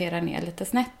roterar ner lite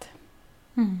snett.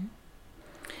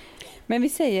 Men vi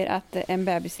säger att en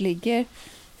bebis ligger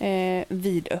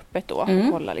vidöppet då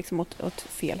och kollar liksom åt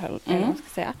fel håll, eller vad man ska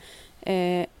säga.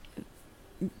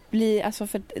 Blir, alltså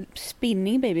för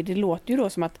spinning baby, det låter ju då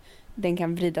som att den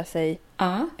kan vrida sig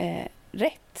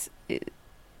rätt.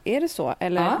 Är det så?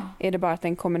 Eller är det bara att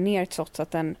den kommer ner trots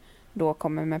att den då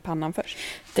kommer med pannan först?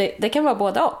 Det kan vara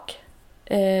både och.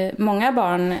 Många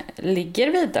barn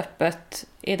ligger vidöppet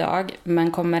idag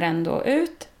men kommer ändå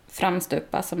ut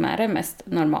framstupa, som är det mest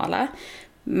normala.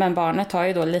 Men barnet har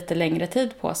ju då lite längre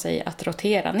tid på sig att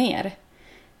rotera ner.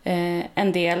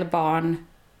 En del barn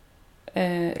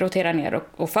roterar ner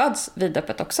och föds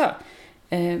vidöppet också.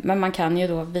 Men man kan ju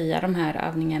då via de här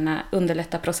övningarna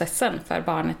underlätta processen för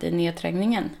barnet i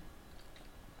nedträngningen.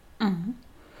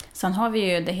 Sen har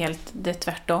vi ju det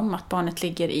tvärtom, att barnet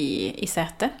ligger i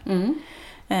säte.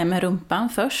 Med rumpan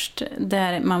först,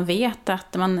 där man vet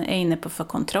att man är inne på för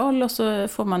kontroll, och så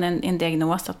får man en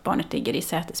diagnos att barnet ligger i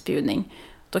sätesbjudning.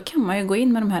 Då kan man ju gå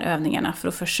in med de här övningarna för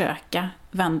att försöka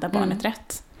vända barnet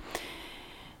rätt.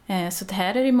 Så det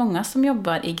här är det många som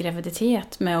jobbar i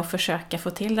graviditet med att försöka få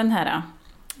till den här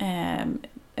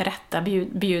rätta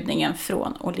bjudningen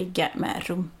från att ligga med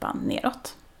rumpan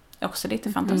neråt. Också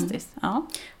lite fantastiskt. Ja.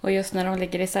 Och just när de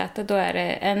ligger i säte, då är det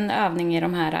en övning i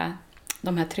de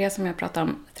här 3 som jag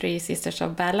pratade om, 3 Sisters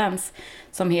of Balance,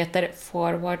 som heter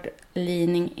Forward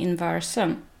Leaning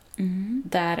Inversion.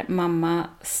 Där mamma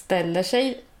ställer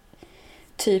sig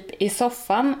typ i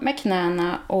soffan med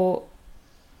knäna och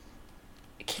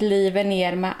kliver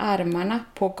ner med armarna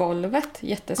på golvet.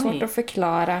 Jättesvårt att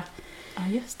förklara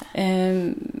just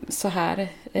det. Så här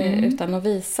utan att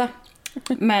visa.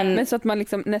 Men så att man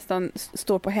liksom nästan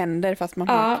står på händer fast man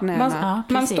har knäna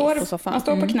man står på soffan. Man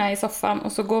står på knä i soffan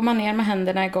och så går man ner med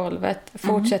händerna i golvet,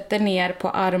 fortsätter ner på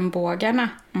armbågarna.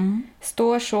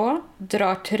 Står så,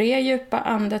 drar 3 djupa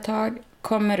andetag,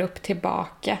 kommer upp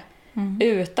tillbaka.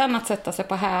 utan att sätta sig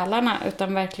på hälarna,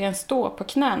 utan verkligen stå på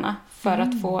knäna för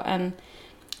att få en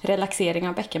relaxering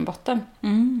av bäckenbotten.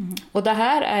 Och det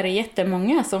här är det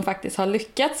jättemånga som faktiskt har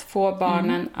lyckats få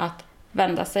barnen att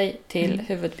vända sig till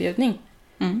huvudbjudning.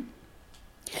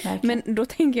 Men då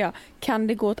tänker jag, kan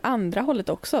det gå åt andra hållet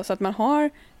också? Så att man har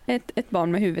ett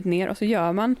barn med huvudet ner och så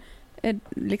gör man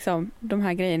liksom de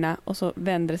här grejerna och så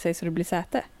vänder det sig så det blir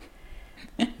säte.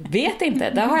 Vet inte,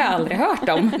 det har jag aldrig hört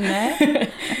om. Nej,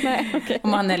 okay.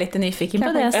 Om man är lite nyfiken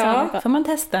på det så får man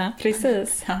testa.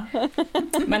 Precis. Ja.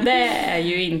 Men det är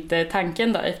ju inte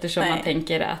tanken då, eftersom man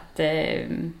tänker att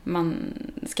man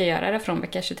ska göra det från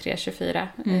vecka 23-24.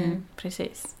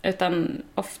 Precis. Utan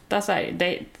ofta så är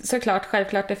det såklart,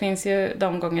 självklart, det finns ju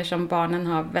de gånger som barnen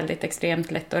har väldigt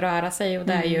extremt lätt att röra sig, och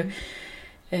det är ju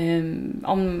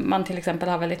om man till exempel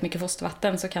har väldigt mycket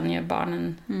fostervatten så kan ju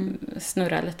barnen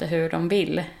snurra lite hur de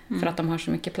vill för att de har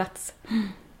så mycket plats.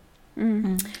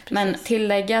 Men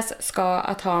tilläggas ska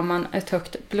att har man ett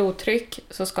högt blodtryck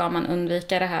så ska man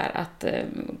undvika det här att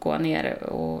gå ner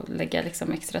och lägga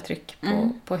liksom extra tryck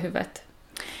på huvudet.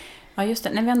 Ja, just det.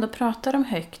 När vi ändå pratar om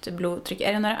högt blodtryck,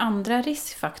 är det några andra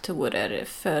riskfaktorer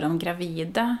för de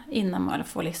gravida innan man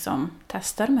får liksom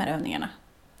testa de här övningarna?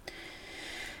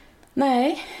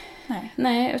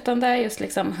 Nej, utan det är just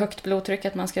liksom högt blodtryck,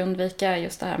 att man ska undvika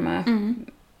just det här med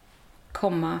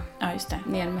komma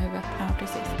ner med huvudet. Ja,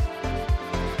 precis.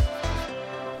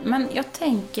 Men jag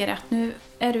tänker att nu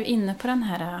är du inne på den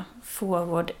här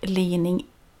forward leaning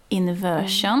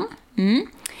inversion.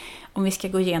 Om vi ska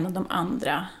gå igenom de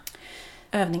andra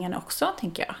övningarna också,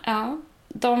 tänker jag. Ja,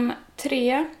 de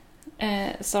 3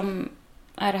 som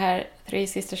är det här 3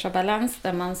 Sisters of Balance,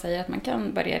 där man säger att man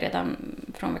kan börja redan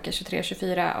från vecka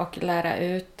 23-24 och lära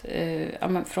ut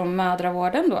från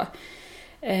mödravården då.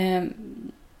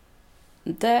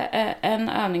 Det är en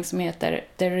övning som heter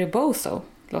The Rebozo.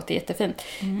 Låter jättefint.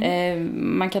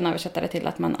 Man kan översätta det till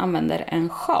att man använder en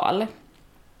sjal.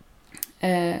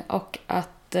 Och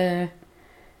att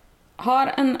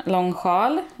har en lång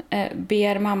sjal,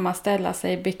 ber mamma ställa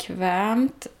sig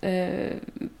bekvämt.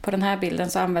 På den här bilden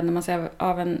så använder man sig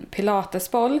av en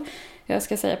pilatesboll. Jag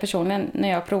ska säga personligen, när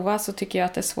jag provar så tycker jag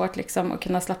att det är svårt liksom att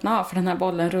kunna slappna av, för den här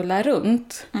bollen rullar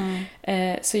runt.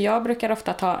 Så jag brukar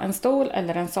ofta ta en stol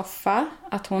eller en soffa,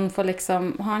 att hon får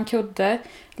liksom ha en kudde,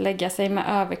 lägga sig med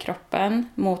överkroppen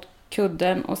mot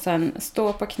kudden och sen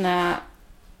stå på knä,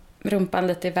 rumpan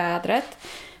lite i vädret.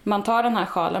 Man tar den här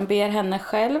sjalen, ber henne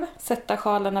själv sätta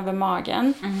sjalen över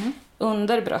magen,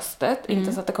 under bröstet,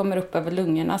 inte så att det kommer upp över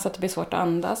lungorna så att det blir svårt att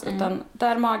andas, utan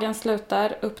där magen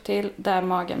slutar upp till, där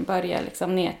magen börjar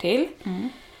liksom ner till.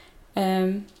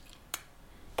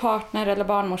 Partner eller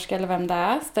barnmorska eller vem det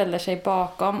är ställer sig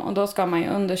bakom, och då ska man ju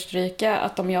understryka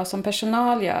att om jag som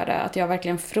personal gör det, att jag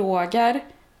verkligen frågar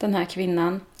den här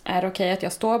kvinnan, är det okej att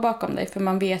jag står bakom dig? För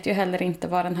man vet ju heller inte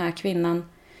vad den här kvinnan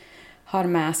har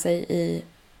med sig i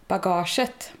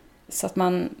bagaget, så att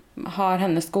man har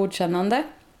hennes godkännande.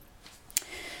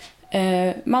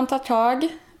 Man tar tag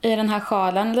i den här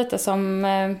sjalen lite som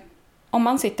om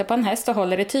man sitter på en häst och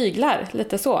håller i tyglar,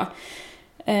 lite så.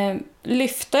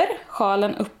 Lyfter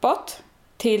sjalen uppåt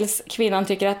tills kvinnan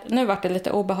tycker att nu vart det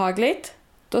lite obehagligt.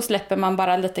 Då släpper man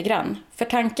bara lite grann. För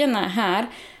tanken är här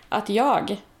att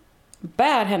jag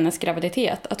bär hennes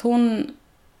graviditet, att hon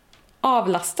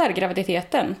avlastar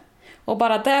graviditeten. Och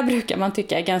bara det brukar man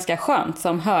tycka är ganska skönt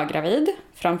som höggravid,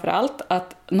 framförallt,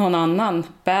 att någon annan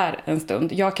bär en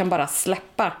stund. Jag kan bara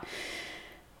släppa.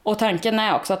 Och tanken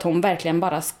är också att hon verkligen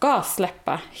bara ska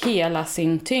släppa hela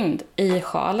sin tyngd i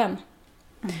sjalen.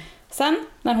 Sen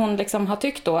när hon liksom har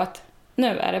tyckt då att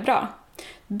nu är det bra,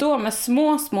 då med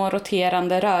små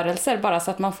roterande rörelser, bara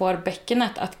så att man får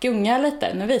bäckenet att gunga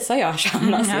lite. Nu visar jag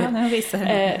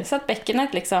så att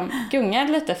bäckenet liksom gungar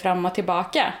lite fram och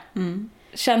tillbaka.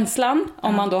 Känslan,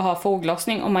 om man då har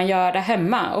foglossning, om man gör det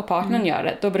hemma och partnern gör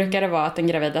det, då brukar det vara att den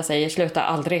gravida säger sluta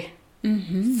aldrig.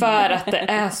 För att det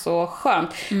är så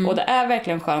skönt. Och det är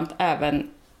verkligen skönt även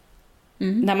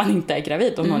när man inte är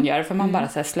gravid och någon gör det, för man bara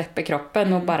så här släpper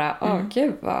kroppen och bara,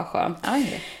 gud vad skönt.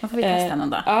 Då får vi testa någon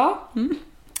dag. Ja.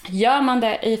 Gör man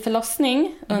det i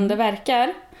förlossning under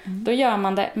verkar, då gör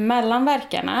man det mellan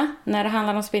verkarna. När det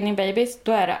handlar om spinning babies,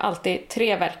 då är det alltid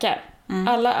 3 verkar.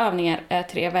 Alla övningar är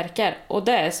 3 verkar, och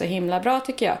det är så himla bra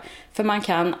tycker jag. För man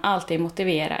kan alltid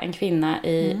motivera en kvinna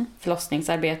i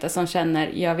förlossningsarbete som känner,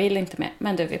 jag vill inte mer,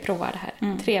 men du, vi provar det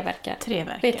här. 3 verkar. 3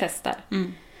 verkar. Vi testar.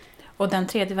 Och den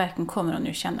 3:e verken kommer hon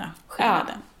nu känna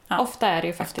skillnaden. Ja, ofta är det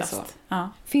ju faktiskt så. Ja.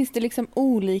 Finns det liksom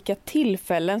olika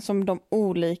tillfällen som de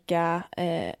olika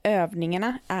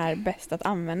övningarna är bäst att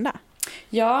använda?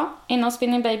 Ja, inom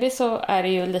Spinning Baby så är det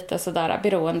ju lite sådär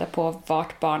beroende på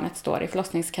vart barnet står i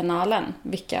förlossningskanalen.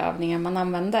 Vilka övningar man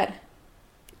använder.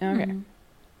 Okay.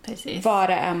 Precis. Vad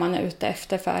det är man är ute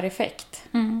efter för effekt.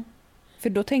 För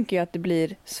då tänker jag att det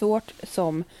blir svårt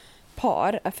som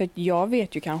par. För jag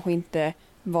vet ju kanske inte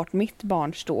vart mitt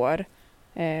barn står.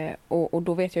 Och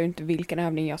då vet jag ju inte vilken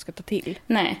övning jag ska ta till.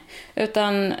 Nej,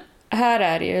 utan här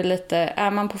är det ju lite,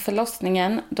 är man på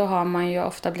förlossningen då har man ju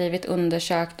ofta blivit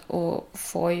undersökt och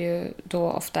får ju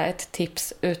då ofta ett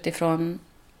tips utifrån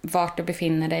vart du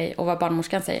befinner dig och vad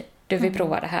barnmorskan säger. Du vill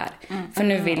prova det här. För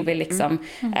nu vill vi liksom,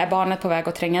 är barnet på väg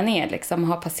att tränga ner liksom,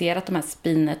 har passerat de här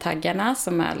spinetaggarna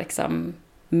som är liksom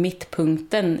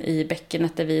mittpunkten i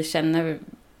bäckenet där vi känner,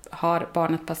 har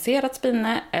barnet passerat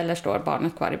spine eller står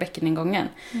barnet kvar i bäckeningången?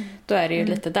 Då är det ju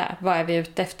lite där. Vad är vi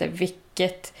ute efter?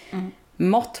 Vilket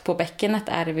mått på bäckenet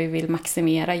är det vi vill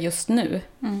maximera just nu?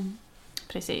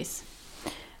 Precis.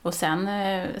 Och sen,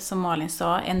 som Malin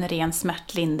sa, en ren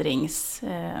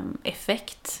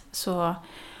smärtlindringseffekt. Så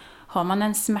har man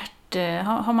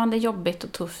har man det jobbigt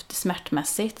och tufft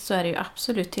smärtmässigt så är det ju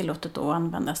absolut tillåtet att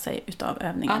använda sig utav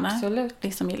övningarna. Absolut.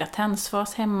 Liksom i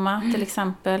latensfas hemma till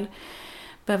exempel.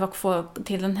 Behöva få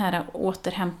till den här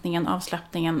återhämtningen,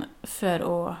 avslappningen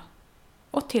för att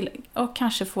och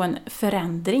kanske få en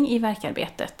förändring i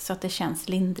värkarbetet så att det känns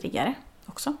lindrigare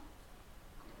också.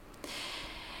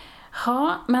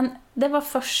 Ja, men det var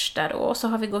första då. Och så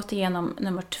har vi gått igenom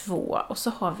nummer 2 och så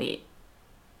har vi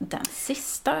den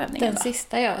sista övningen. Den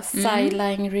sista, ja.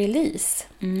 Sideline release.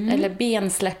 Eller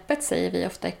bensläppet säger vi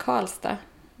ofta i Karlstad.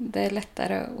 Det är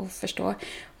lättare att förstå.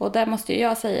 Och där måste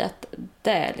jag säga att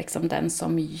det är liksom den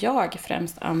som jag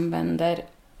främst använder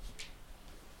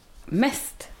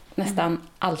mest. Nästan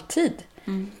alltid.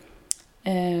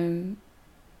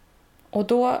 Och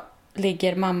då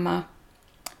ligger mamma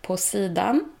på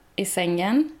sidan i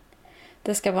sängen.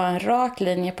 Det ska vara en rak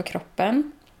linje på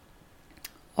kroppen.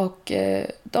 Och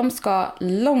de ska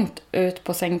långt ut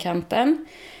på sängkanten.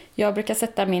 Jag brukar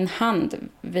sätta min hand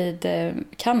vid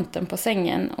kanten på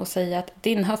sängen och säga att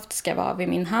din höft ska vara vid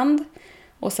min hand.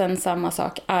 Och sen samma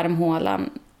sak,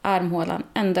 armhålan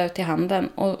ända ut till handen.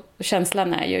 Och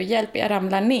känslan är ju, hjälp, jag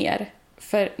ramlar ner.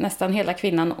 För nästan hela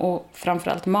kvinnan och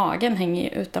framförallt magen hänger ju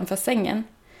utanför sängen.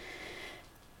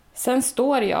 Sen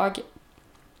står jag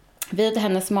vid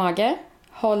hennes mage,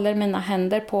 håller mina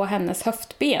händer på hennes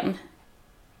höftben.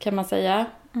 Kan man säga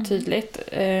tydligt.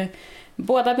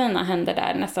 Båda mina händer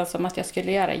där, nästan som att jag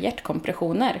skulle göra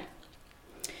hjärtkompressioner.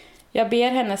 Jag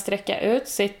ber henne sträcka ut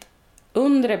sitt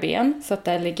undre ben så att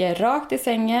det ligger rakt i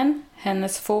sängen.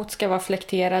 Hennes fot ska vara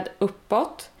flekterad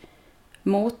uppåt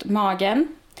mot magen.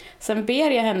 Sen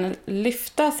ber jag henne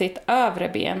lyfta sitt övre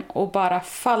ben och bara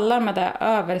falla med det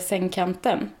över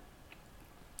sängkanten.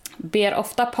 Ber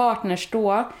ofta partner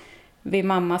stå vid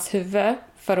mammas huvud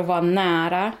för att vara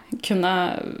nära,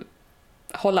 kunna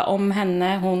hålla om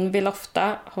henne. Hon vill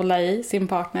ofta hålla i sin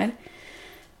partner.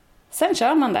 Sen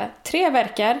kör man det. 3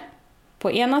 verkar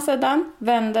på ena sidan,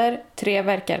 vänder, 3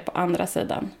 verkar på andra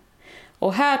sidan.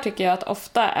 Och här tycker jag att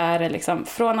ofta är det liksom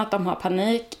från att de har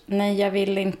panik, nej jag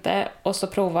vill inte, och så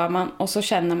provar man och så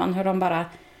känner man hur de bara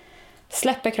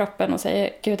släpper kroppen och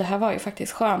säger, gud det här var ju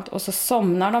faktiskt skönt, och så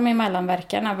somnar de emellan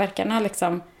verkarna. Verkarna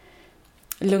liksom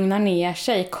lugnar ner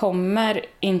sig, kommer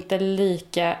inte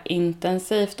lika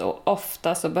intensivt och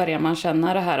ofta så börjar man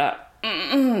känna det här,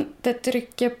 det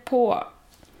trycker på.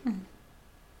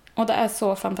 Och det är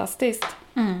så fantastiskt.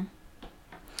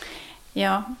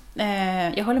 Ja,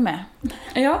 jag håller med.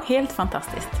 Ja. Helt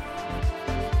fantastiskt.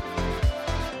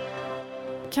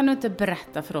 Kan du inte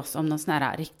berätta för oss om någon sån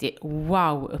här riktig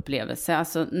wow-upplevelse?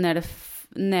 Alltså när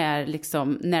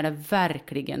det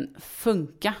verkligen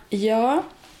funkar. Ja.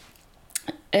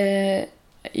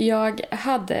 Jag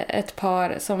hade ett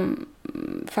par som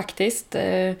faktiskt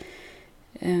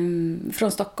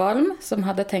från Stockholm som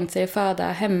hade tänkt sig att föda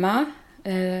hemma.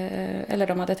 Eller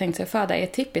de hade tänkt sig att föda i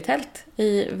ett tippitält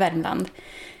i Värmland.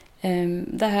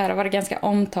 Det här var ganska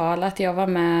omtalat. Jag var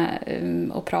med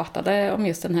och pratade om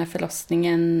just den här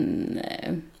förlossningen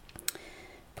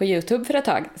på YouTube för ett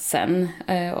tag sedan.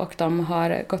 Och de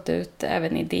har gått ut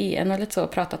även i DN och lite så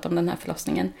och pratat om den här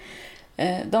förlossningen.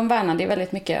 De värnade ju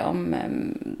väldigt mycket om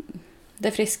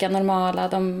det friska, normala.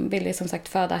 De ville som sagt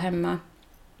föda hemma.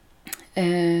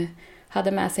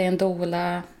 Hade med sig en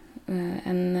doula,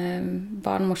 en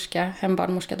barnmorska,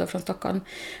 hembarnmorska då från Stockholm.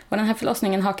 Och den här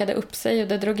förlossningen hakade upp sig och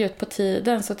det drog ut på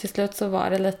tiden. Så till slut så var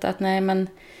det lite att nej men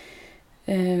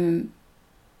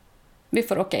vi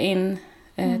får åka in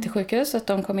till sjukhuset.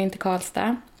 De kom in till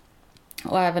Karlstad.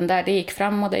 Och även där, det gick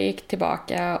fram och det gick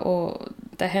tillbaka och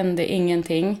det hände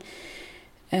ingenting.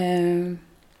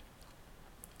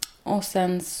 Och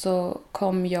sen så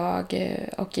kom jag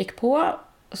och gick på.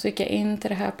 Och så gick jag in till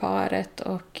det här paret.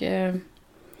 Och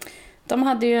de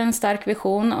hade ju en stark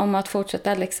vision om att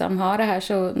fortsätta liksom ha det här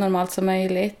så normalt som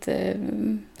möjligt.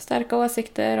 Starka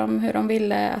åsikter om hur de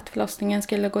ville att förlossningen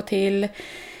skulle gå till.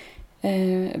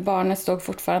 Barnet stod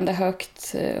fortfarande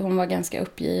högt. Hon var ganska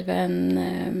uppgiven.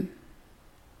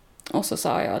 Och så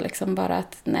sa jag liksom bara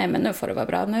att nej, men nu får det vara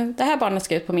bra. Nu, det här barnet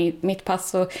ska ut på mitt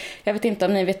pass. Och jag vet inte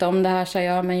om ni vet om det här, sa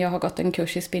jag. Men jag har gått en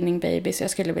kurs i spinning baby så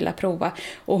jag skulle vilja prova.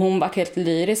 Och hon var helt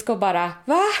lyrisk och bara,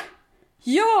 va?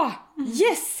 Ja!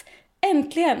 Yes!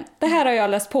 Äntligen! Det här har jag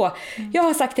läst på. Jag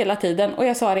har sagt hela tiden, och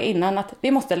jag sa det innan, att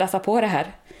vi måste läsa på det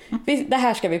här. Det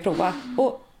här ska vi prova.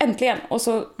 Och äntligen! Och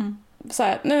så sa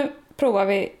jag, nu provar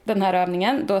vi den här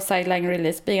övningen. Då sideline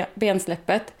release,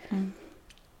 bensläppet.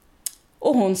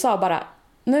 Och hon sa bara,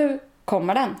 nu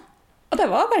kommer den. Och det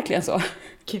var verkligen så.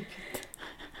 Gud.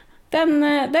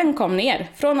 Den kom ner.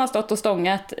 Från att ha stått och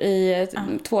stångat i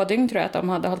 2 dygn tror jag att de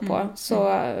hade hållit på.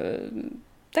 Så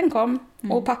den kom.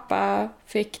 Och pappa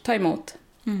fick ta emot.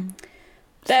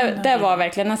 Det var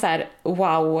verkligen en så här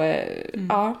wow.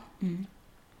 Ja.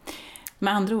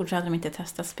 Med andra ord så hade de inte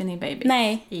testat spinning baby.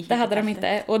 Nej, det hade de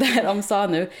inte. Och det de sa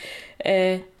nu,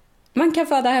 man kan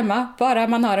föda hemma bara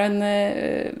man har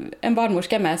en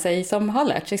barnmorska med sig som har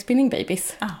lärt sig spinning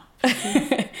babies.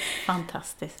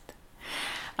 Fantastiskt.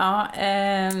 Ja,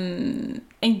 en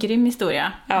grym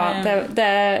historia. Ja,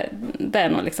 det är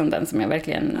nog liksom den som jag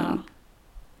verkligen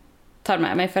tar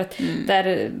med mig. För att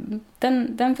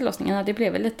den förlossningen hade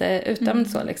blivit lite utdömd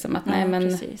så liksom. Att nej,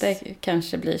 men det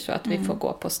kanske blir så att vi får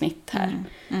gå på snitt här.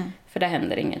 För det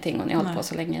händer ingenting och ni har hållit på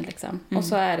så länge liksom. Och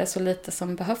så är det så lite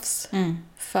som behövs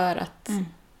för att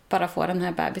bara få den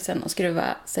här bebisen och skruva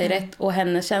sig rätt. Och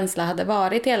hennes känsla hade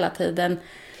varit hela tiden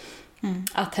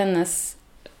att hennes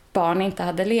barn inte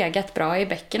hade legat bra i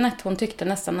bäckenet. Hon tyckte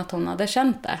nästan att hon hade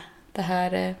känt det. Det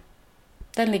här,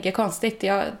 den ligger konstigt.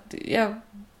 Jag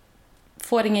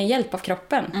får ingen hjälp av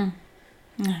kroppen.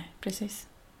 Nej, precis.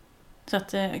 Så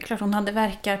att klart hon hade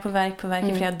verkar på verk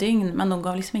i flera dygn, men de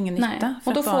gav liksom ingen nytta.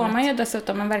 Och då får man ju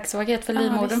dessutom en verksvaghet, för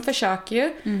livmodern försöker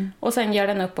ju och sen gör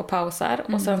den upp och pausar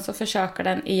och sen så försöker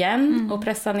den igen och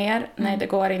pressa ner. Nej, det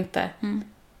går inte.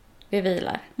 Vi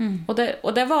vilar.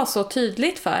 Och det var så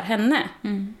tydligt för henne.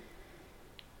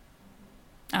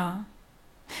 Ja.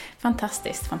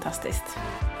 Fantastiskt.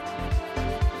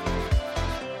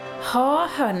 Ja,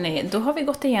 hörni, då har vi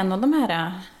gått igenom de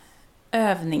här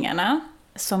övningarna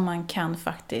som man kan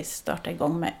faktiskt starta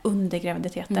igång med under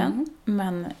graviditeten,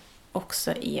 men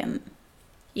också i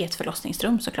ett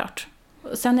förlossningsrum såklart.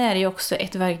 Sen är det ju också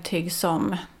ett verktyg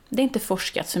som, det är inte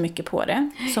forskat så mycket på det,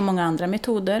 som många andra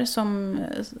metoder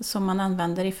som man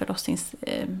använder i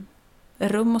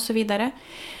förlossningsrum och så vidare.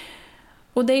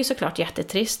 Och det är ju såklart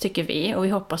jättetrist tycker vi, och vi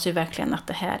hoppas ju verkligen att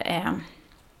det här är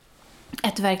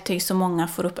ett verktyg som många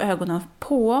får upp ögonen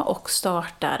på och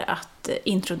startar att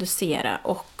introducera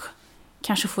och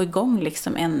kanske få igång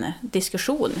liksom en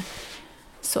diskussion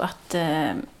så att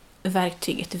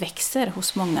verktyget växer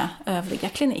hos många övriga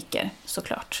kliniker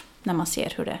såklart, när man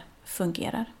ser hur det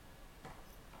fungerar.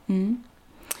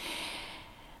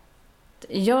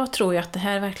 Jag tror ju att det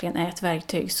här verkligen är ett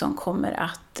verktyg som kommer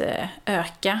att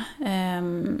öka.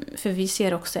 För vi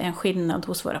ser också en skillnad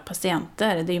hos våra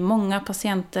patienter. Det är många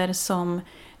patienter som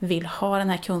vill ha den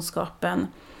här kunskapen.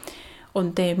 Och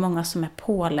det är många som är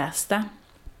pålästa.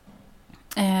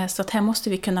 Så att här måste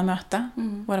vi kunna möta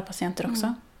våra patienter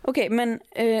också. Okej, men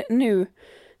nu...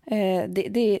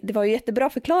 Det var ju jättebra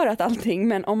förklarat allting,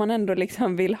 men om man ändå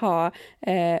liksom vill ha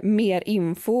mer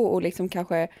info och liksom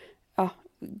kanske...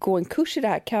 gå en kurs i det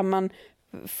här, kan man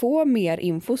få mer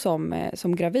info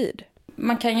som gravid?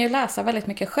 Man kan ju läsa väldigt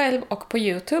mycket själv, och på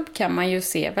YouTube kan man ju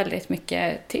se väldigt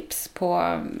mycket tips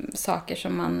på saker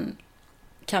som man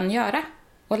kan göra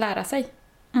och lära sig.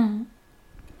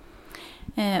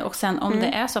 Och sen om det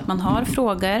är så att man har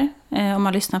frågor, om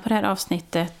man lyssnar på det här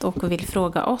avsnittet och vill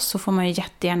fråga oss, så får man ju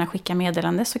jättegärna skicka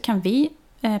meddelande, så kan vi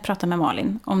prata med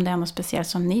Malin om det är något speciellt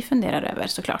som ni funderar över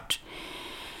såklart.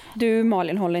 Du,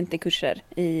 Malin, håller inte kurser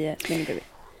i spinning baby?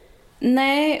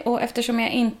 Nej, och eftersom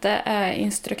jag inte är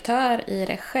instruktör i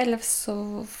det själv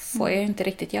så får jag inte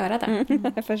riktigt göra det.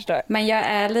 Jag förstår. Men jag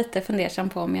är lite fundersam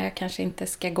på om jag kanske inte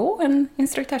ska gå en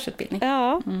instruktörsutbildning.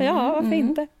 Ja, varför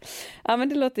inte? Ja, men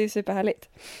det låter ju superhärligt.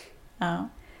 Ja,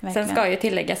 sen ska ju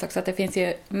tilläggas också att det finns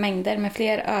ju mängder med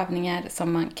fler övningar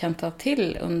som man kan ta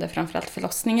till under framförallt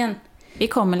förlossningen. Vi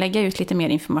kommer lägga ut lite mer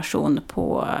information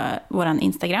på våran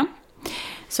Instagram.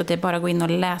 Så det är bara att gå in och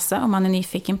läsa om man är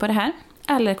nyfiken på det här.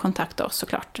 Eller kontakta oss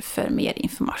såklart för mer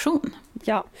information.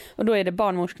 Ja, och då är det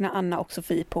barnmorskorna Anna och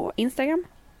Sofie på Instagram.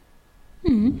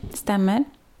 Stämmer.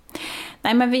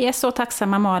 Nej, men vi är så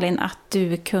tacksamma, Malin, att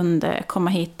du kunde komma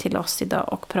hit till oss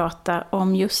idag och prata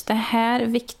om just det här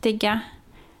viktiga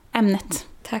ämnet.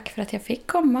 Tack för att jag fick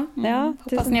komma. Ja,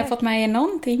 hoppas ni har fått med er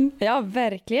någonting. Ja,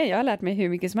 verkligen. Jag har lärt mig hur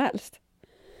mycket som helst.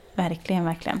 Verkligen,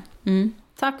 verkligen.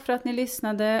 Tack för att ni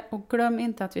lyssnade, och glöm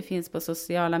inte att vi finns på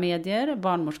sociala medier,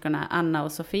 barnmorskorna Anna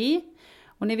och Sofie.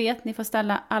 Och ni vet, ni får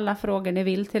ställa alla frågor ni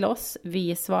vill till oss.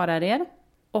 Vi svarar er.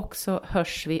 Och så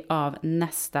hörs vi av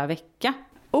nästa vecka.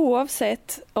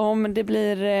 Oavsett om det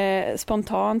blir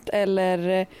spontant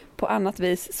eller på annat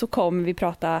vis, så kommer vi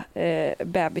prata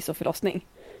bebis och förlossning.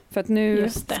 För att nu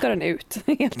ska den ut,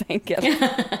 helt enkelt.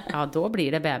 Ja, då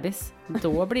blir det bebis.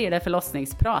 Då blir det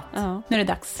förlossningsprat. Ja. Nu är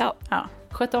det dags. Ja.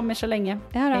 Sköt om er så länge.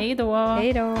 Ja då. Hej då.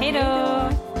 Hej då. Hej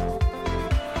då!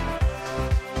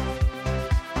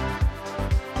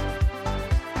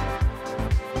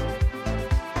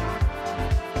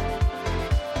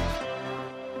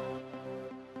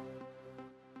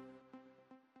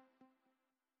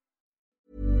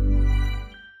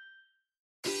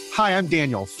 Hi, I'm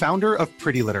Daniel, founder of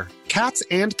Pretty Litter. Cats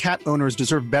and cat owners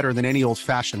deserve better than any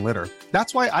old-fashioned litter.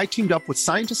 That's why I teamed up with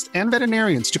scientists and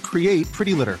veterinarians to create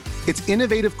Pretty Litter. Its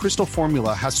innovative crystal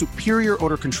formula has superior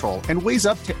odor control and weighs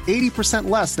up to 80%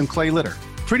 less than clay litter.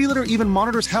 Pretty Litter even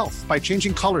monitors health by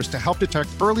changing colors to help detect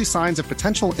early signs of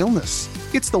potential illness.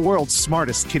 It's the world's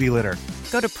smartest kitty litter.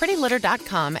 Go to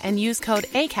prettylitter.com and use code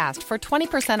ACAST for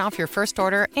 20% off your first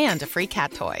order and a free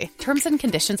cat toy. Terms and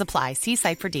conditions apply. See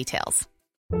site for details.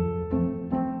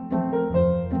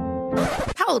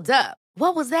 Hold up.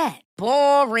 What was that?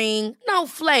 Boring. No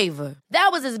flavor. That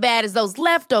was as bad as those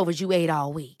leftovers you ate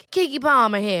all week. Keke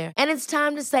Palmer here, and it's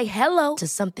time to say hello to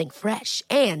something fresh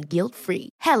and guilt-free.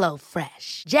 Hello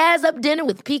Fresh. Jazz up dinner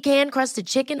with pecan-crusted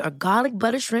chicken or garlic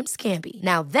butter shrimp scampi.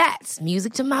 Now that's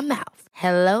music to my mouth.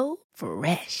 Hello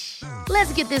Fresh.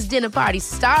 Let's get this dinner party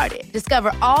started.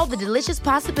 Discover all the delicious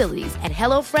possibilities at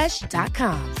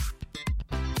hellofresh.com.